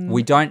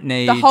we don't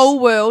need the whole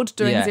world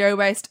doing zero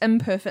waste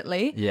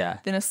imperfectly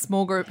than a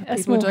small group of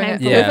people doing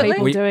it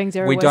perfectly. Doing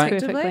zero waste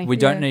perfectly. We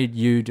don't need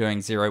you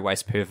doing zero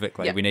waste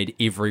perfectly. Yep. We need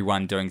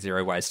everyone doing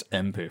zero waste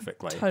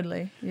imperfectly.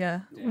 Totally,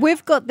 yeah.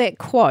 We've got that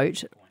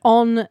quote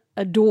on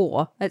a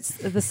door. It's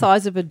the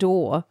size of a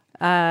door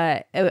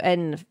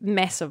and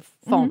massive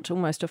font,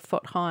 almost a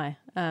foot high,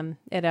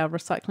 at our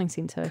recycling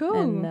centre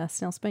in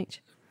Snell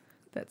Beach.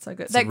 That's so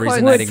good. It's that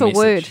quote word for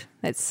word.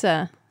 That's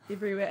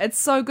everywhere. It's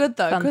so good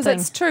though, because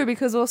it's true,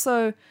 because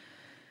also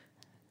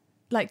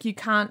like you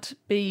can't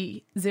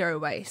be zero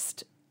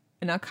waste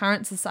in our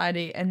current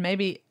society, and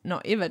maybe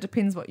not ever,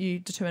 depends what you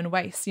determine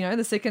waste.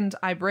 The second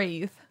I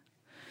breathe,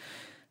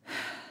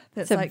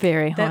 that's a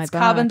very high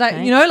bar, carbon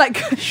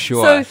dioxide,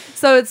 sure.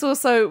 So it's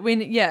also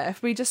when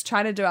if we just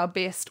try to do our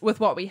best with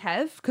what we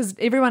have, because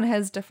everyone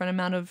has different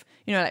amount of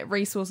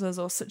resources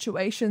or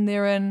situation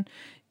they're in,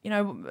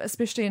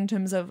 especially in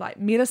terms of like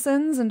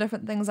medicines and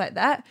different things like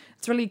that.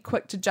 It's really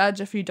quick to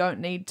judge if you don't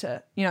need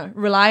to,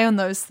 rely on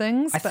those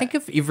things. I think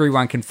if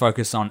everyone can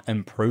focus on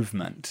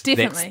improvement,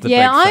 definitely. That's the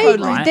big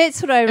thing, right?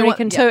 That's what I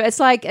reckon too.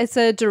 It's like, it's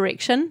a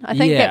direction, I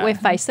think, that we're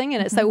facing,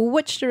 and it's like, well,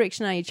 which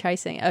direction are you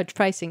facing?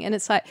 And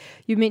it's like,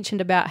 you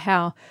mentioned about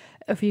how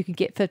if you could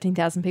get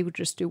 15,000 people to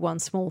just do one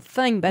small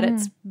thing, but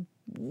it's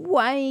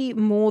way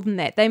more than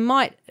that. It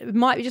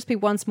might just be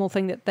one small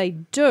thing that they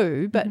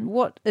do, but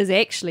what is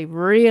actually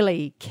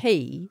really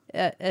key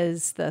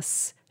is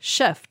this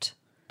shift,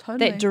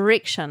 that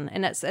direction,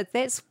 and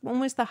that's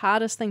almost the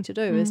hardest thing to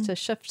do is to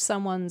shift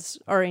someone's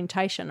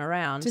orientation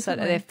around. So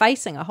that they're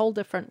facing a whole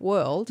different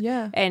world,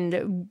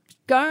 and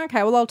going,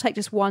 okay, well, I'll take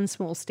just one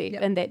small step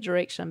in that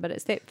direction, but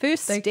it's that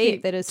first step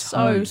that is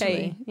so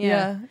key.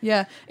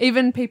 Yeah.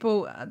 Even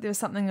people, there's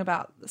something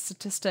about the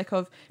statistic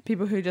of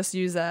people who just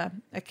use a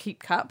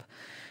keep cup,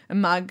 a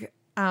mug,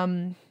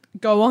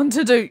 go on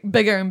to do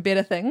bigger and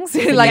better things.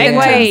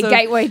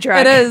 Gateway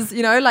drug. It is,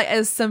 like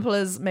as simple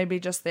as maybe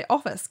just their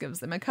office gives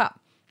them a cup.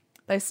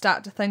 They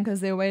start to think as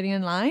they're waiting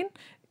in line,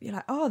 you're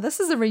like, oh, this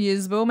is a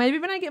reusable. Maybe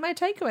when I get my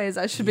takeaways,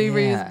 I should be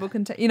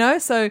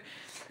reusable. So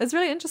it's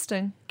really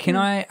interesting. Can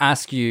I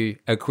ask you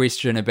a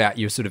question about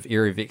your sort of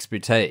area of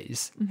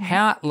expertise?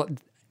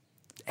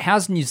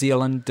 How's New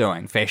Zealand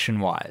doing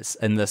fashion-wise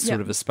in this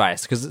sort of a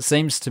space? Because it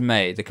seems to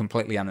me, the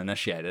completely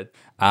uninitiated,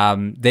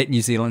 that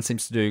New Zealand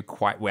seems to do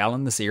quite well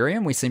in this area,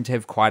 and we seem to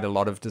have quite a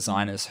lot of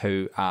designers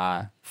who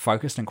are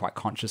focused and quite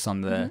conscious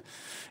on the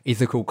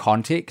ethical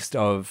context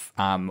of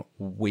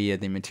where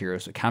the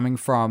materials are coming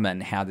from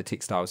and how the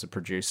textiles are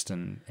produced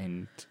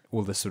and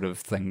all the sort of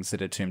things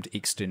that are termed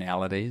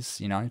externalities,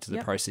 to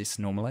the process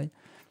normally.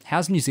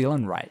 How's New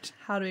Zealand rate?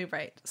 How do we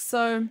rate?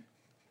 So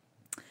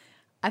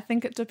I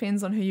think it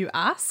depends on who you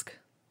ask.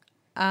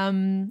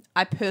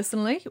 I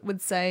personally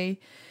would say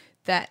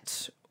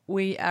that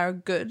we are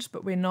good,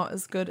 but we're not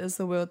as good as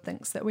the world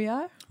thinks that we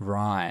are.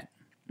 Right.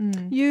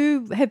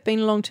 You have been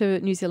along to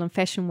New Zealand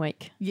Fashion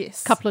Week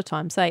Yes. a couple of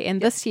times, eh? And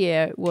this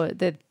year,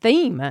 the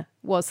theme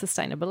was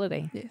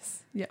sustainability.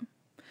 Yes. Yeah.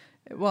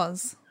 It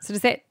was. So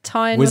does that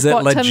tie in Was with it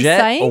what Tim's legit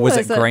saying? or was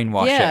it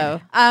greenwashing?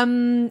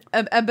 Yeah.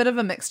 A bit of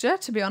a mixture,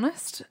 to be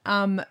honest.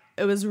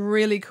 It was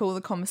really cool,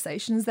 the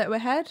conversations that were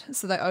had.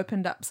 So they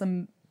opened up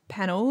some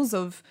panels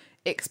of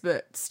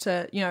experts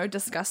to,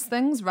 discuss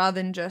things rather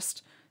than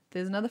just,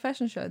 there's another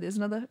fashion show, there's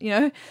another,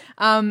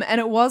 and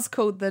it was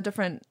cool, the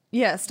different,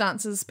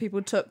 stances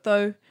people took,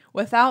 though,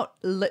 without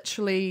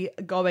literally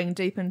going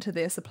deep into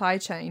their supply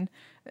chain.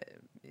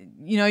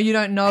 You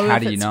don't know. How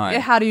do you know?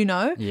 How do you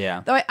know?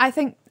 Yeah. Though I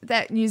think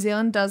that New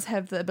Zealand does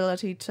have the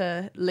ability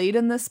to lead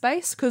in this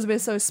space because we're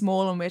so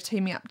small and we're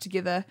teaming up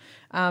together.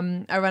 I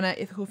run an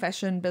ethical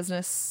fashion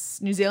business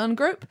New Zealand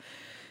group,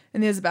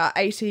 and there's about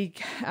 80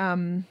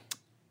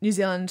 New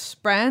Zealand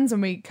brands,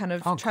 and we kind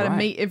of try to great.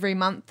 meet every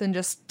month and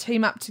just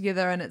team up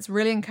together, and it's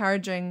really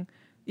encouraging.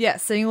 Yeah,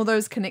 seeing all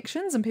those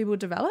connections and people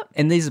develop.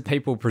 And these are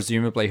people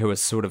presumably who are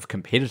sort of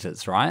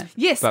competitors, right?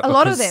 Yes, But a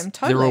lot of because them,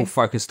 totally. They're all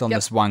focused on Yep.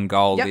 this one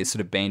goal. Yep. They're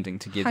sort of banding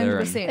together.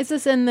 100%. Is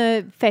this in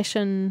the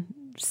fashion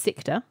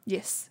sector?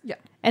 Yes, yeah.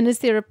 And is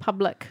there a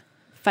public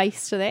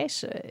face to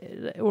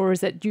that? Or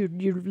is it you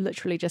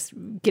literally just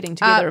getting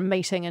together and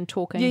meeting and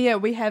talking? Yeah,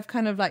 we have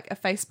kind of like a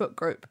Facebook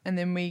group, and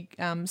then we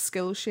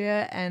skill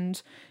share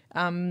and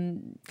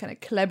kind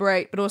of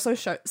collaborate, but also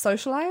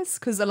socialize,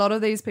 because a lot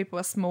of these people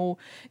are small.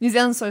 New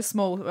Zealand's so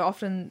small, we're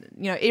often,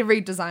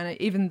 every designer,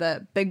 even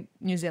the big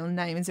New Zealand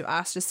names you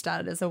asked, just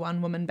started as a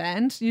one-woman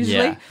band,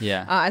 usually.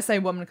 Yeah. I say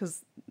woman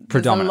because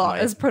Predominantly. a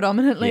lot is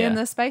predominantly in Yeah.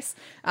 this space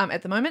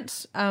at the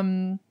moment.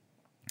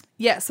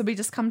 So we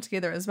just come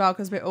together as well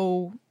because we're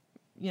all,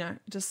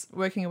 just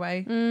working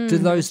away. Do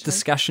those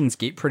discussions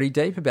get pretty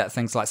deep about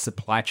things like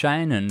supply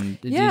chain and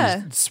do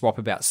Yeah. you swap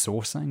about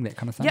sourcing, that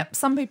kind of thing? Yep,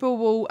 some people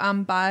will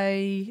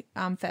buy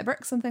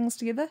fabrics and things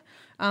together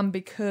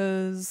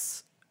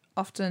because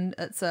often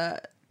it's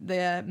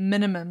their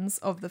minimums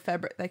of the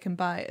fabric they can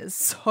buy is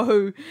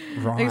so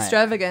Right.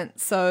 extravagant.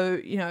 So,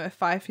 if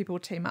 5 people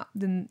team up,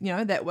 then,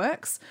 that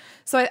works.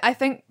 So I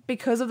think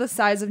because of the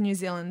size of New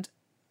Zealand,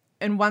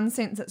 in one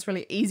sense, it's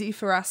really easy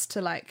for us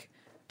to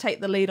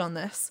take the lead on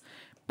this.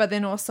 But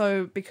then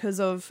also because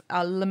of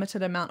our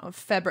limited amount of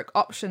fabric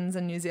options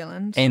in New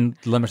Zealand. And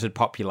limited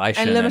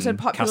population.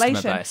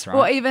 Customer base, right?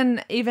 Well,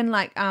 even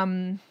like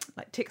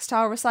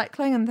textile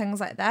recycling and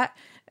things like that.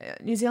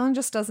 New Zealand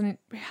just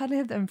we hardly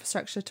have the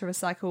infrastructure to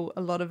recycle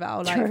a lot of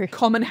our True.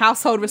 common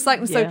household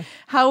recycling. Yeah. So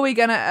how are we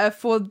going to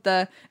afford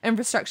the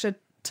infrastructure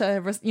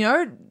to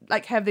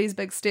have these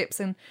big steps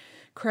and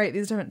create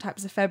these different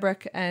types of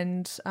fabric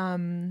and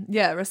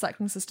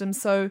recycling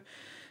systems? So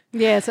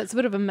Yeah, so it's a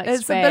bit of a mixed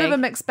it's bag. a bit of a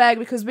mixed bag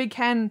because we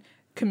can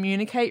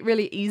communicate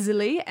really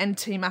easily and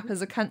team up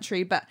as a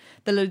country, but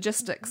the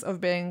logistics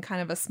of being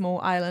kind of a small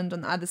island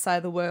on the other side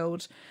of the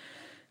world,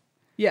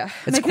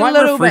 It's make it quite a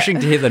little refreshing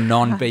bit, to hear the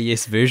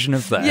non-BS version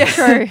of this. Yeah,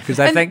 true. Because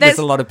I And think there's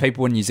that's- a lot of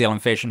people in New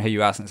Zealand fashion who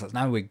you ask and it's like,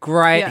 no, we're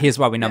great. Yeah. Here's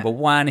why we're number Yeah.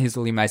 one. Here's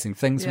all the amazing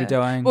things we're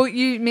doing. Well,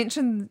 you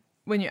mentioned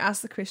when you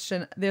asked the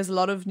question, there's a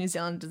lot of New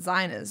Zealand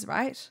designers,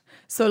 right?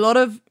 So a lot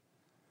of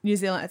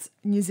it's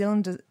New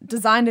Zealand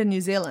designed in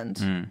New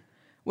Zealand,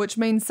 which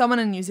means someone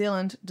in New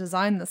Zealand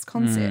designed this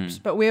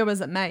concept. But where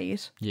was it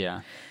made? Yeah.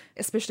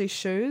 Especially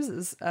shoes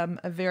is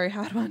a very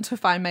hard one to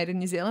find made in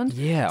New Zealand.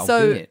 Yeah, I'll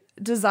so bet.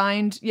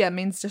 designed,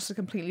 means just a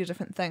completely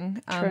different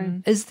thing.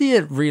 True. Is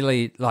there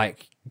really,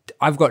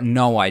 I've got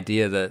no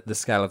idea the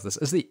scale of this.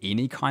 Is there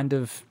any kind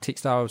of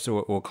textiles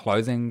or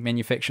clothing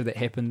manufacture that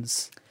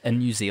happens in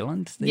New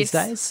Zealand these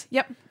days?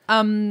 Yep.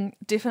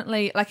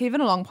 Definitely,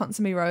 even along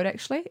Ponsonby Road,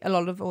 actually, a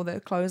lot of all the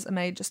clothes are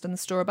made just in the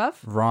store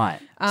above. Right.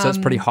 So it's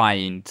pretty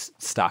high-end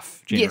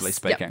stuff, generally Yes,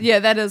 speaking. Yep. Yeah,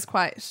 that is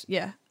quite,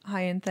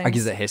 high-end things. I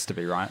guess it has to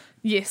be, right?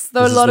 Yes.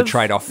 Though This a lot is the of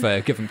trade-off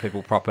for giving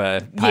people proper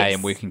pay Yes.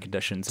 and working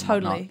conditions and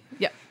Totally.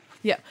 Yep.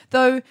 Yep.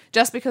 Though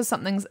just because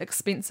something's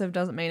expensive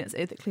doesn't mean it's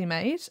ethically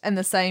made. And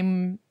the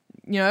same,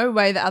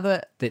 way the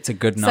other That's a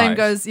good note. same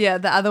goes, the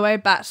other way.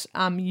 But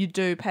you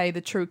do pay the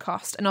true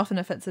cost. And often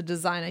if it's a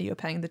designer, you're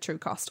paying the true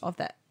cost of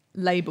that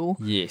label.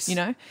 Yes.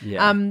 Yeah.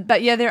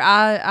 But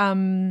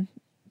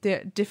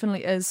there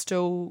definitely is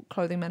still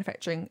clothing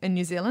manufacturing in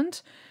New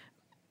Zealand.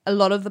 A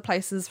lot of the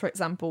places, for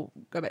example,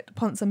 go back to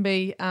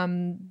Ponsonby,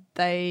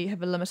 they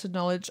have a limited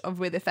knowledge of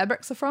where their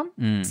fabrics are from.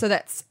 So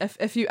that's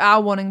if you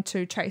are wanting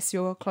to trace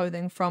your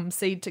clothing from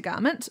seed to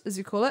garment, as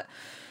you call it,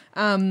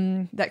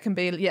 that can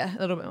be a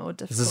little bit more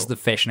difficult. This is the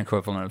fashion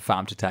equivalent of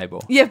farm to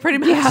table. Yeah, pretty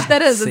much.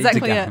 That is Seed to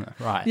exactly it. garment,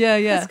 right. Yeah.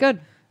 That's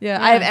good.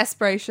 Yeah, I have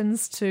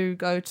aspirations to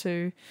go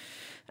to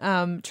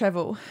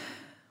travel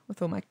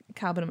with all my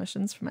carbon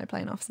emissions from my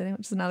plane offsetting,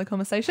 which is another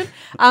conversation.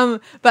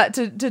 But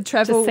to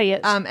travel To see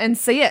it. and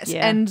see it,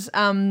 Yeah. and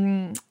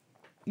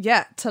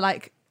to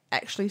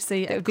actually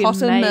see a would be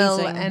cotton mill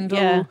amazing. and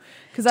Yeah. all.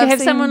 Because To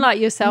have someone like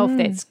yourself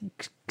that's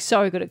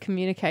so good at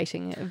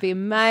communicating, it would be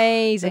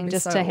amazing That'd be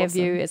just so to have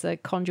you awesome. as a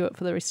conduit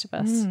for the rest of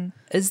us.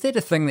 Is that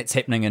a thing that's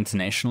happening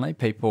internationally?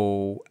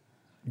 People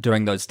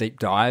doing those deep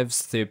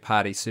dives,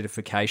 third-party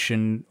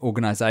certification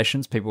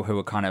organizations, people who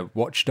are kind of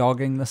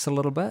watchdogging this a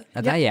little bit?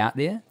 Are they out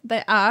there?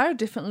 They are,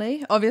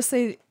 definitely.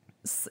 Obviously,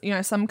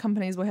 some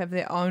companies will have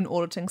their own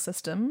auditing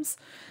systems,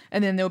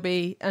 and then there'll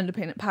be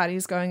independent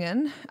parties going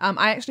in.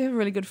 I actually have a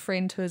really good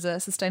friend who's a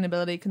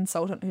sustainability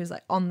consultant who's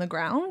like on the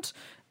ground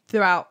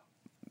throughout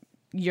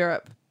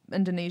Europe,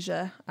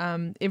 Indonesia,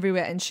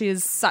 everywhere, and she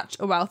is such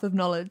a wealth of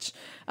knowledge.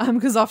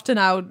 Because often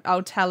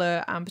I'll tell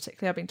her,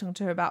 particularly I've been talking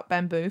to her about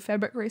bamboo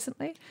fabric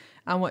recently,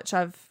 which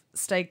I've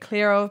stayed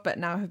clear of, but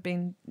now have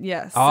been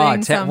seeing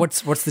some.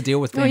 What's the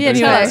deal with Oh bamboo? yeah,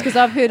 tell Yeah. us, because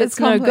I've heard it's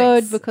no complex.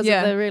 good because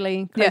Yeah. of the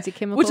really crazy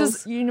chemicals. Which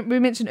is, we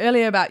mentioned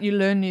earlier about you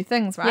learn new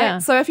things, right? Yeah.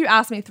 So if you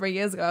asked me 3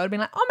 years ago, I'd been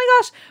like, oh my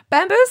gosh,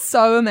 bamboo is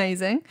so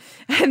amazing.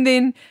 And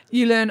then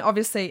you learn,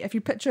 obviously, if you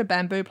picture a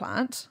bamboo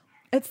plant,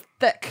 it's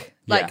thick.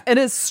 Like, Yeah. it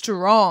is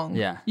strong.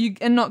 Yeah. You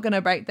are not going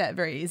to break that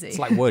very easy. It's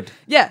like wood.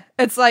 yeah,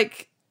 it's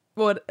like,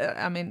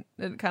 I mean,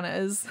 it kind of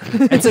is.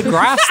 It's a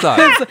grass, though.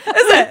 Is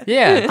it?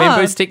 Yeah,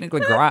 bamboo's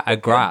technically a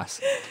grass.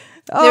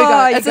 There we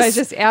go. you guys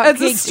just out-geeked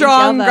It's a each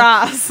strong other.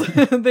 grass.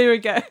 There we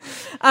go.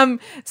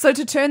 So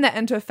to turn that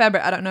into a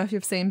fabric, I don't know if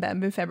you've seen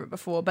bamboo fabric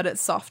before, but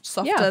it's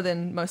softer Yeah.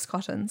 than most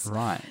cottons.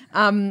 Right.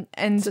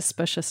 And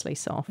suspiciously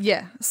soft.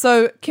 yeah,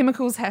 so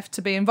chemicals have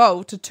to be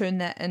involved to turn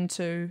that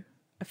into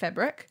a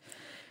fabric.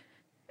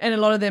 And a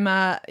lot of them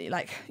are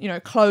like,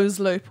 closed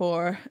loop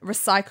or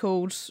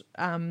recycled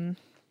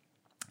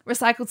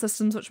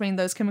systems, which mean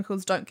those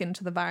chemicals don't get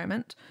into the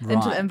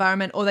Right.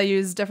 environment, or they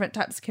use different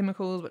types of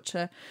chemicals which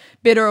are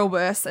better or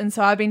worse. And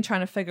so I've been trying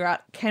to figure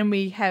out, can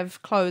we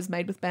have clothes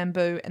made with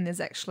bamboo and there's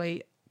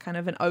actually kind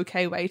of an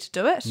okay way to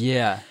do it?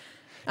 Yeah.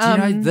 Do you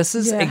know, this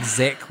is yeah.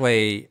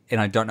 exactly, and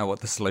I don't know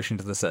what the solution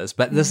to this is,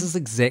 but this is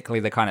exactly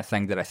the kind of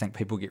thing that I think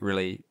people get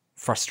really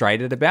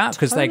frustrated about,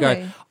 because they go,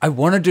 Totally. I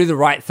want to do the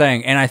right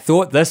thing, and I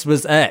thought this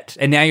was it,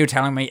 and now you're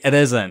telling me it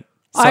isn't.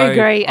 So I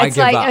agree. I It's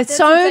give like up. it's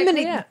so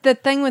exactly many. it. The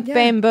thing with Yeah.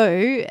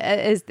 bamboo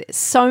is that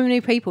so many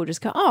people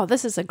just go, "Oh,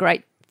 this is a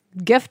great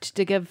gift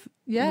to give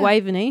Yeah.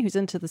 Waveney, who's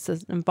into this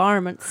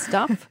environment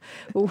stuff."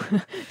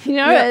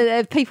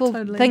 Yeah. People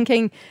Totally.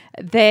 thinking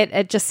that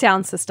it just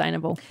sounds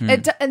sustainable.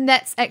 And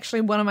that's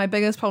actually one of my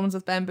biggest problems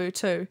with bamboo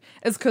too,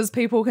 is because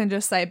people can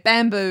just say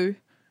bamboo,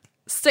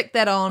 stick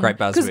that on. Great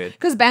buzzword.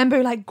 Because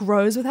bamboo like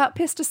grows without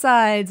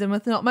pesticides and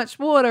with not much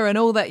water and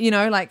all that,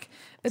 like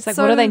It's like,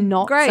 so what are they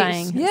not great.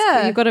 saying?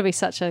 Yeah, You've got to be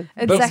such a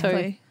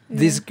exactly.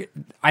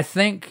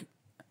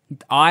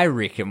 I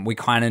reckon we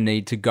kind of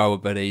need to go a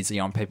bit easy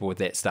on people with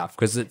that stuff,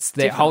 because it's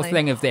that whole Definitely.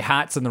 thing of their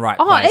heart's in the right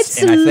Oh, place.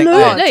 absolutely! And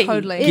I think that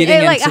totally.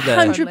 getting Like into the-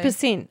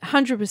 100%,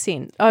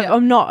 100%. Yeah.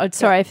 I'm not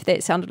sorry if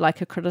that sounded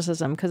like a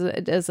criticism, because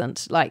it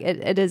isn't. Like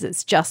it is.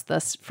 It's just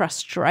this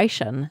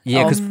frustration.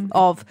 Yeah, 'cause-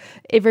 of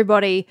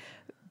everybody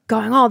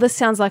going, oh, this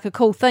sounds like a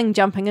cool thing.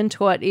 Jumping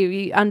into it,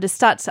 you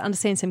start to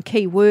understand some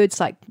key words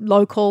like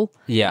local.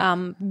 Yeah.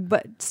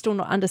 But still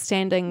not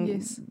understanding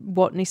Yes.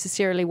 what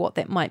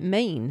that might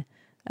mean.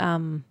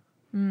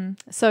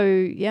 So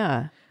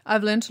yeah.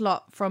 I've learned a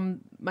lot from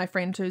my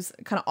friend who's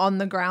kind of on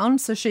the ground.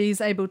 So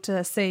she's able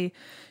to see,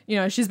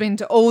 she's been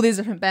to all these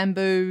different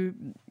bamboo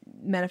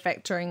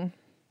manufacturing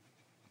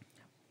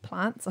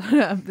plants.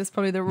 That's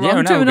probably the wrong we'll go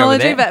with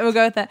terminology, that. but we'll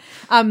go with that.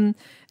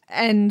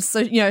 And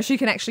so, she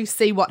can actually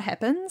see what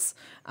happens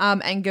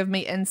and give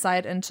me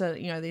insight into,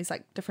 these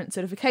like different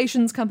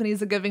certifications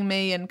companies are giving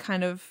me, and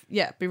kind of,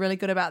 be really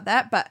good about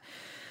that. But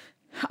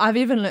I've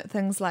even learnt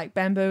things like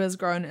bamboo is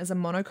grown as a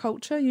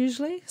monoculture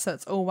usually, so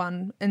it's all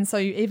one. And so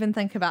you even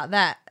think about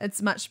that.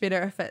 It's much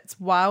better if it's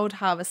wild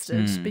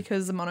harvested,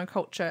 because the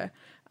monoculture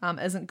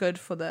isn't good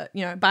for the,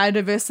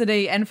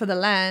 biodiversity and for the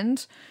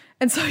land.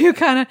 And so you're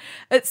kind of,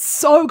 it's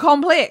so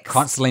complex.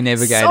 Constantly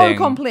navigating. So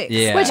complex.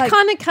 Yeah. Which Like-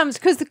 kind of comes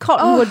because the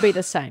cotton would be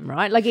the same,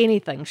 right? Like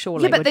anything,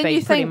 surely Yeah, but would then be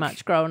you pretty think-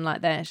 much grown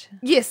like that.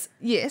 Yes.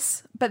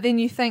 But then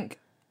you think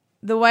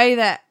the way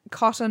that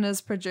cotton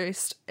is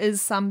produced,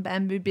 is some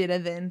bamboo better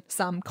than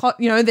some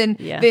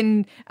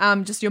than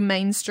just your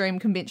mainstream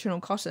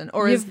conventional cotton,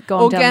 or You've is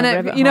gone down the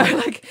organic? rabbit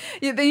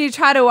hole. Then you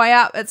try to weigh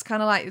up. It's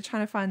kind of like you're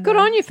trying to find. Good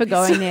on you for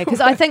going there,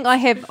 because I think I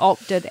have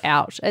opted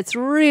out. It's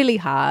really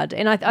hard,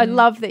 and I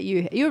love that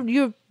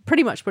you're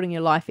pretty much putting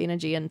your life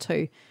energy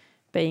into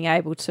being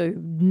able to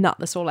nut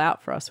this all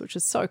out for us, which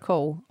is so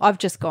cool. I've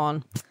just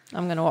gone,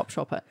 I'm going to op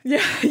shop it.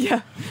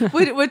 Yeah,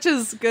 which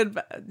is good.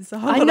 But it's a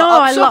whole I lot know,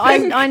 of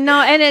op-shopping. I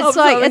know, and it's Op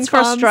like shopping it's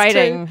comes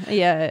frustrating.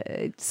 Yeah,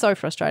 it's so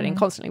frustrating.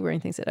 Constantly wearing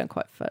things that don't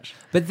quite fit.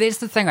 But there's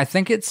the thing. I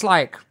think it's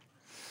like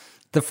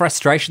the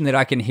frustration that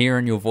I can hear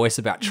in your voice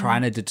about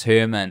trying to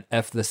determine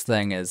if this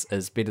thing is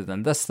better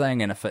than this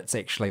thing, and if it's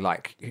actually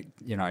like,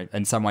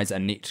 in some ways a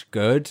net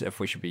good,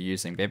 if we should be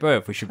using bamboo,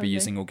 if we should be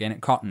using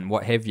organic cotton,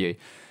 what have you.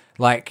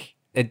 Like,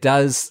 it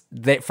does,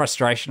 that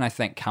frustration I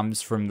think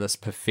comes from this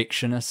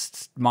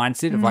perfectionist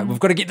mindset of like, we've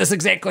got to get this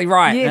exactly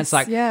right. And it's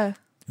like, yeah.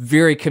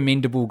 very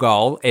commendable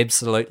goal,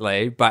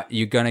 absolutely, but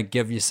you're going to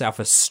give yourself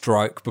a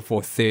stroke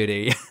before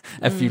 30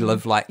 if you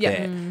live like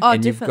Yeah. that. Oh,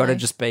 and you've got to definitely.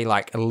 just be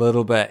like a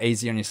little bit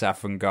easy on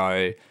yourself and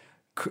go,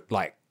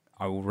 like,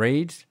 I will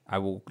read, I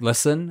will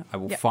listen, I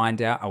will Yep.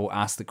 find out, I will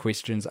ask the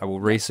questions, I will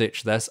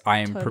research this. I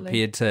am Totally.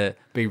 prepared to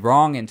be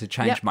wrong and to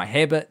change Yep. my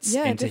habits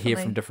Yeah, and to hear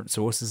definitely. from different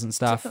sources and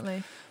stuff.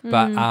 Definitely.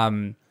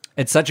 But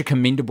it's such a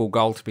commendable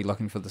goal to be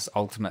looking for this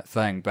ultimate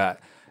thing. But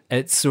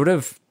it's sort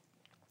of,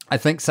 I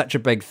think, such a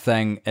big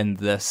thing in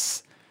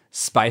this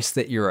space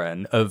that you're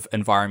in of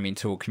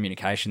environmental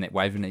communication that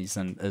Waveney's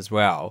in as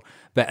well.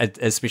 But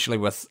especially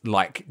with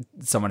like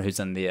someone who's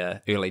in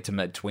their early to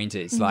mid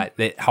 20s, like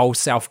that whole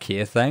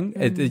self-care thing,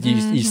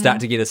 you start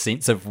to get a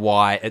sense of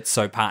why it's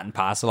so part and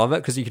parcel of it,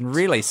 because you can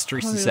really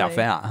stress yourself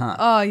Totally. out, huh?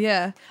 Oh,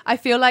 yeah. I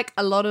feel like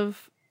a lot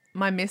of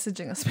my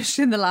messaging,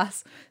 especially in the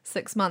last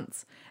 6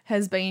 months,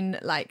 has been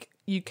like,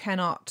 you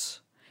cannot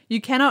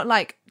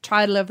like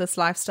try to live this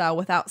lifestyle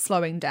without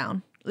slowing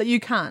down. Like, you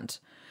can't.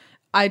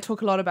 I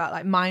talk a lot about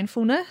like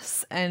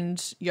mindfulness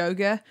and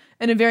yoga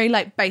in a very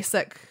like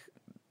basic,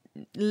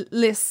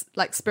 less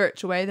like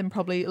spiritual way than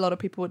probably a lot of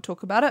people would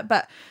talk about it.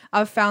 But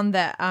I've found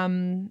that,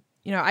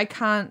 I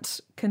can't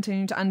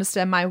continue to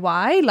understand my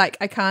why. Like,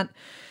 I can't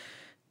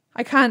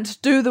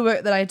do the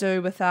work that I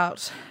do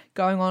without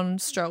going on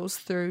strolls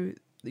through,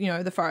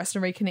 the forest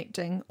and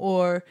reconnecting,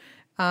 or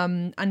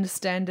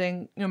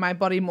understanding, my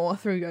body more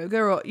through yoga,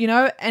 or,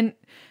 and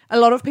a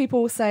lot of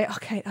people will say,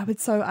 okay,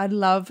 I'd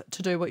love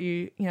to do what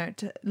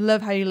to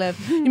live how you live.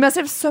 You must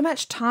have so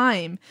much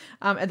time.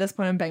 At this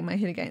point, I'm banging my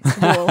head against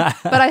the wall.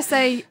 But I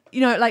say,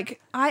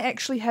 like, I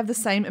actually have the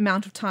same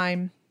amount of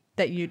time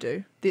that you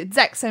do, the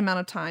exact same amount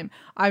of time.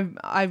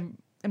 I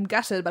am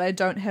gutted, but I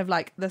don't have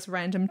like this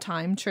random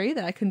time tree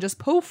that I can just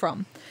pull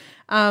from.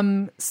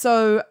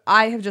 So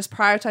I have just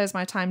prioritized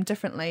my time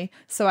differently,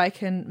 so I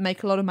can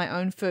make a lot of my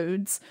own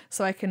foods.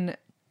 So I can,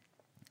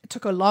 it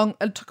took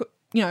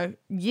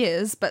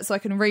years, but so I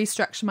can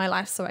restructure my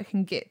life so I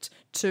can get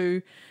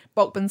to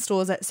bulk bin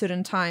stores at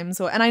certain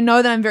times. And I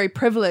know that I'm very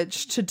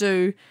privileged to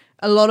do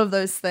a lot of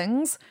those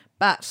things,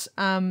 but,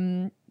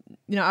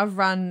 I've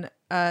run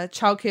a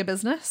childcare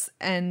business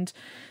and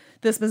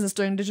this business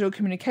doing digital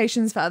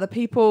communications for other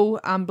people,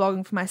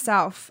 blogging for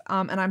myself,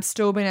 and I'm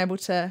still being able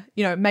to,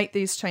 make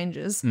these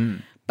changes,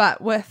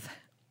 but with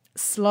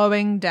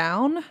slowing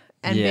down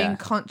and Yeah. being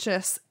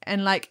conscious,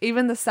 and like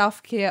even the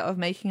self-care of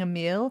making a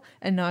meal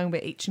and knowing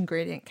where each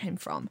ingredient came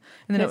from,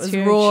 and then That's it was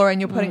huge. raw and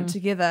you're putting it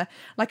together.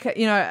 Like,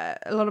 a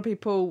lot of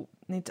people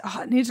need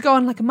to go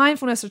on like a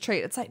mindfulness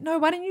retreat. It's like, no,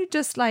 why don't you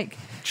just like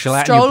Chill out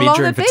in stroll your along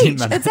bedroom the for 10 beach?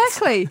 minutes.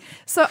 Exactly.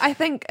 So I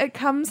think it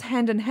comes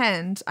hand in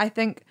hand. I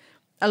think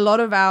a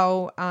lot of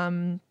our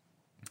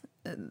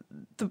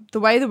the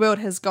way the world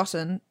has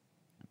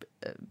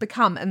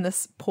become in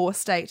this poor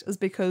state is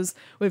because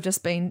we've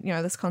just been,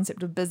 this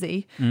concept of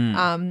busy.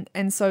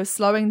 And so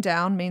slowing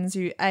down means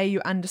you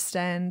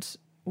understand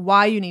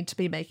why you need to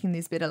be making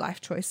these better life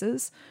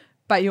choices,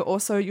 but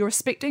you're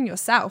respecting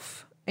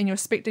yourself and you're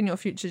respecting your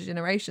future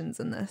generations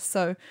in this.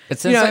 So It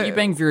sounds like you're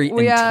being very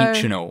we are-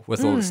 intentional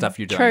with all the stuff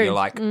you're doing. true. You're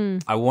like,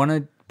 I want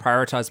to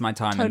prioritize my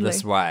time in this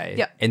Totally. way.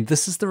 Yep. And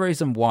this is the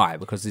reason why,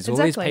 because there's all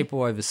these Exactly.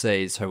 people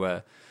overseas who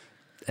are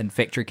in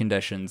factory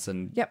conditions,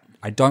 and Yep.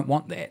 I don't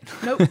want that.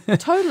 Nope,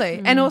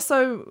 totally. And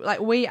also,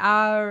 like, we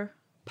are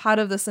part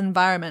of this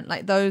environment.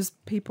 Like, those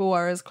people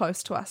are as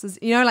close to us as,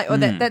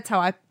 that's how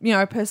I,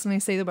 personally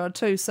see the world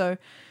too. So,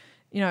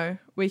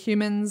 we're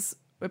humans,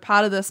 we're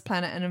part of this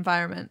planet and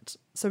environment.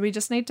 So we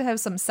just need to have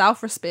some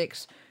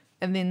self-respect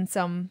and then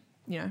some,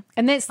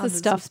 And that's the others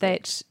stuff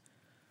that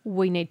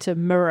we need to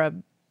mirror,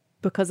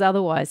 because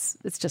otherwise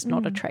it's just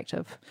not Mm.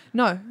 attractive.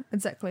 No,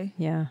 exactly.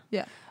 Yeah.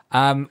 Yeah.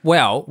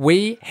 Well,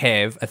 we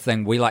have a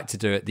thing we like to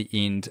do at the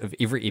end of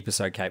every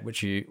episode, Kate,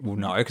 which you will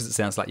know because it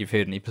sounds like you've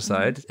heard an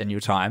episode in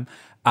your time,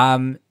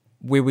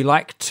 where we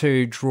like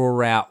to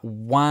draw out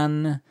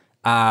one.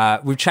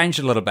 We've changed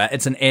a little bit.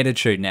 It's an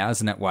attitude now,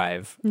 isn't it,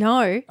 Wave?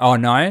 No. Oh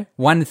no,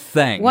 one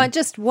thing.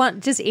 Just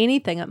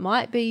anything. It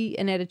might be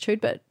an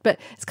attitude, but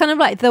it's kind of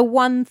like the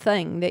one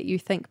thing that you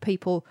think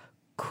people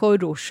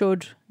could or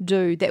should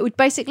do. That would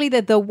basically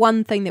the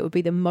one thing that would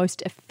be the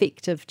most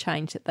effective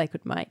change that they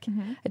could make.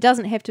 It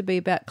doesn't have to be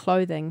about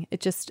clothing.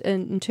 It just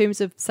in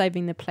terms of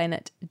saving the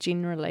planet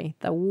generally,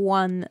 the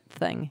one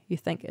thing you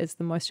think is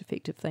the most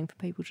effective thing for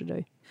people to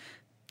do.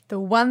 The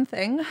one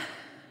thing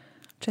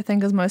which I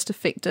think is most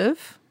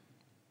effective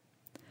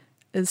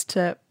is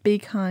to be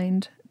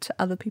kind to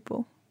other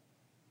people.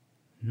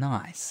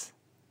 Nice.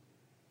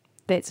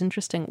 That's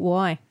interesting.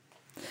 Why?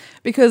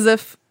 Because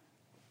if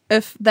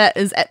that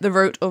is at the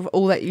root of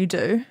all that you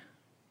do,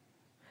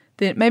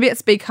 then maybe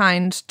it's be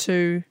kind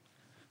to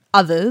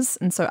others,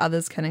 and so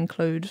others can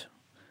include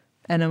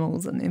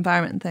animals and the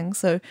environment and things.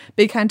 So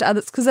be kind to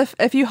others, because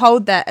if you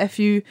hold that,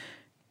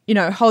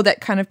 hold that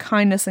kind of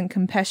kindness and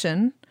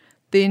compassion,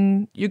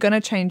 then you're going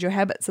to change your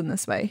habits in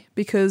this way.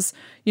 Because,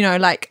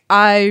 like,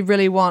 I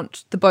really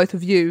want the both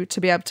of you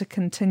to be able to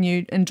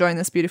continue enjoying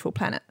this beautiful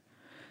planet.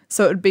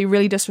 So it would be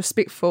really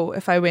disrespectful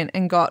if I went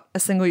and got a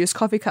single-use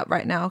coffee cup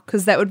right now,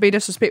 because that would be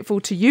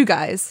disrespectful to you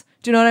guys.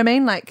 Do you know what I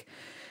mean? Like,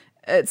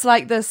 it's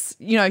like this,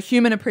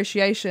 human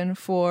appreciation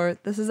for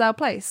this is our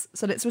place,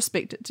 so let's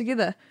respect it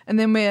together. And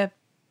then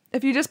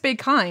if you just be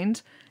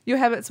kind, your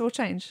habits will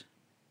change.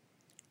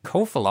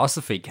 Cool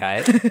philosophy,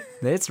 Kate.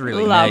 That's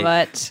really Love neat.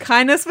 it.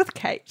 Kindness with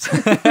Kate.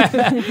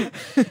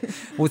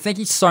 Well, thank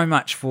you so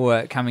much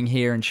for coming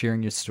here and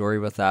sharing your story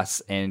with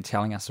us and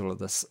telling us all of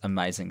this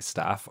amazing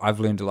stuff. I've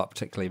learned a lot,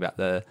 particularly about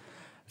the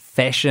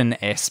fashion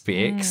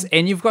aspects,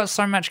 and you've got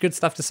so much good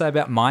stuff to say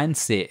about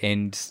mindset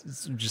and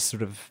just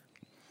sort of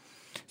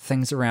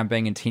things around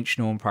being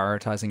intentional and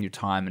prioritizing your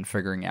time and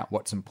figuring out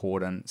what's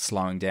important,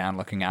 slowing down,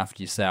 looking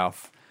after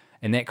yourself.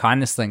 And that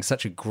kindness thing's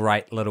such a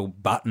great little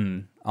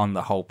button on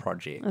the whole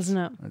project. Isn't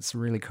it? It's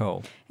really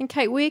cool. And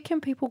Kate, where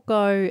can people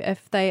go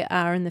if they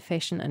are in the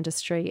fashion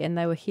industry and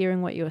they were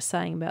hearing what you were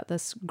saying about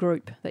this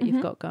group that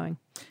you've got going?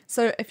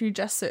 So if you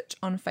just search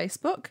on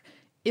Facebook,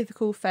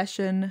 Ethical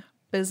Fashion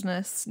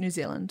Business New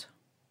Zealand,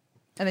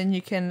 and then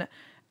you can,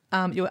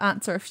 you'll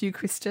answer a few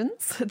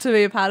questions to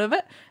be a part of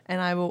it, and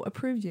I will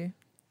approve you.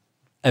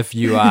 If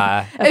you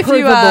are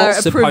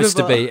supposed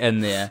to be in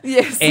there.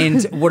 Yes.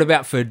 And what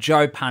about for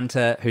Joe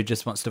Punter, who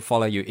just wants to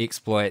follow your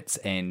exploits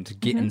and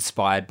get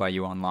inspired by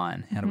you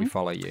online? How do we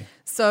follow you?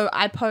 So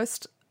I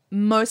post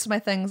most of my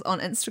things on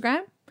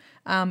Instagram.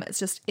 It's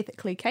just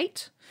Ethically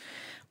Kate.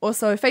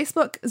 Also,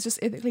 Facebook is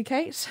just Ethically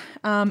Kate.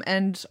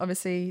 And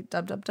obviously,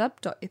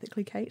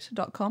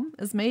 www.ethicallykate.com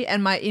is me.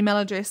 And my email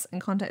address and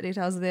contact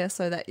details are there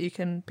so that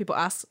people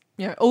ask,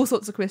 all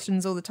sorts of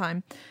questions all the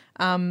time.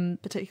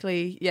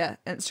 Particularly,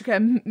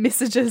 Instagram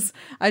messages.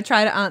 I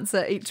try to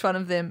answer each one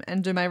of them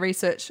and do my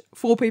research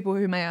for people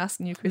who may ask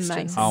new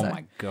questions. Oh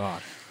my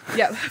God.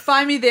 Yeah,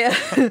 find me there.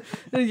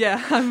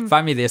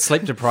 Find me there,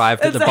 sleep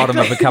deprived at the bottom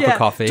of a cup of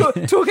coffee.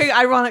 Talking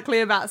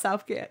ironically about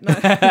self-care. No.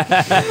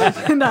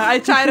 No,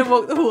 I try to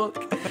walk the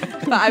walk,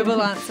 but I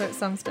will answer at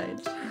some stage.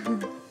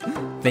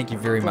 Thank you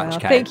very much,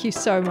 Kate. Thank you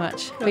so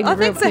much. Been a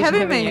real Thanks for pleasure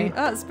having me. you.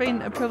 Oh, it's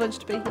been a privilege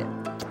to be here.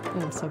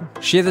 Awesome.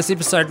 Share this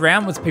episode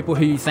round with people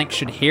who you think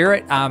should hear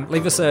it.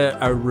 Leave us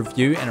a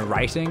review and a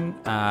rating,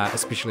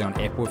 especially on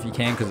Apple if you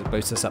can, because it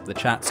boosts us up the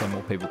chart so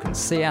more people can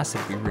see us.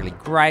 It'd be really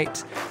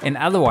great. And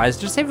otherwise,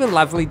 just have a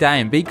lovely day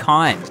and be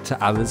kind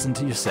to others and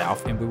to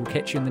yourself. And we will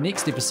catch you in the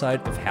next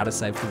episode of How to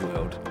Save the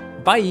World.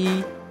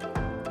 Bye.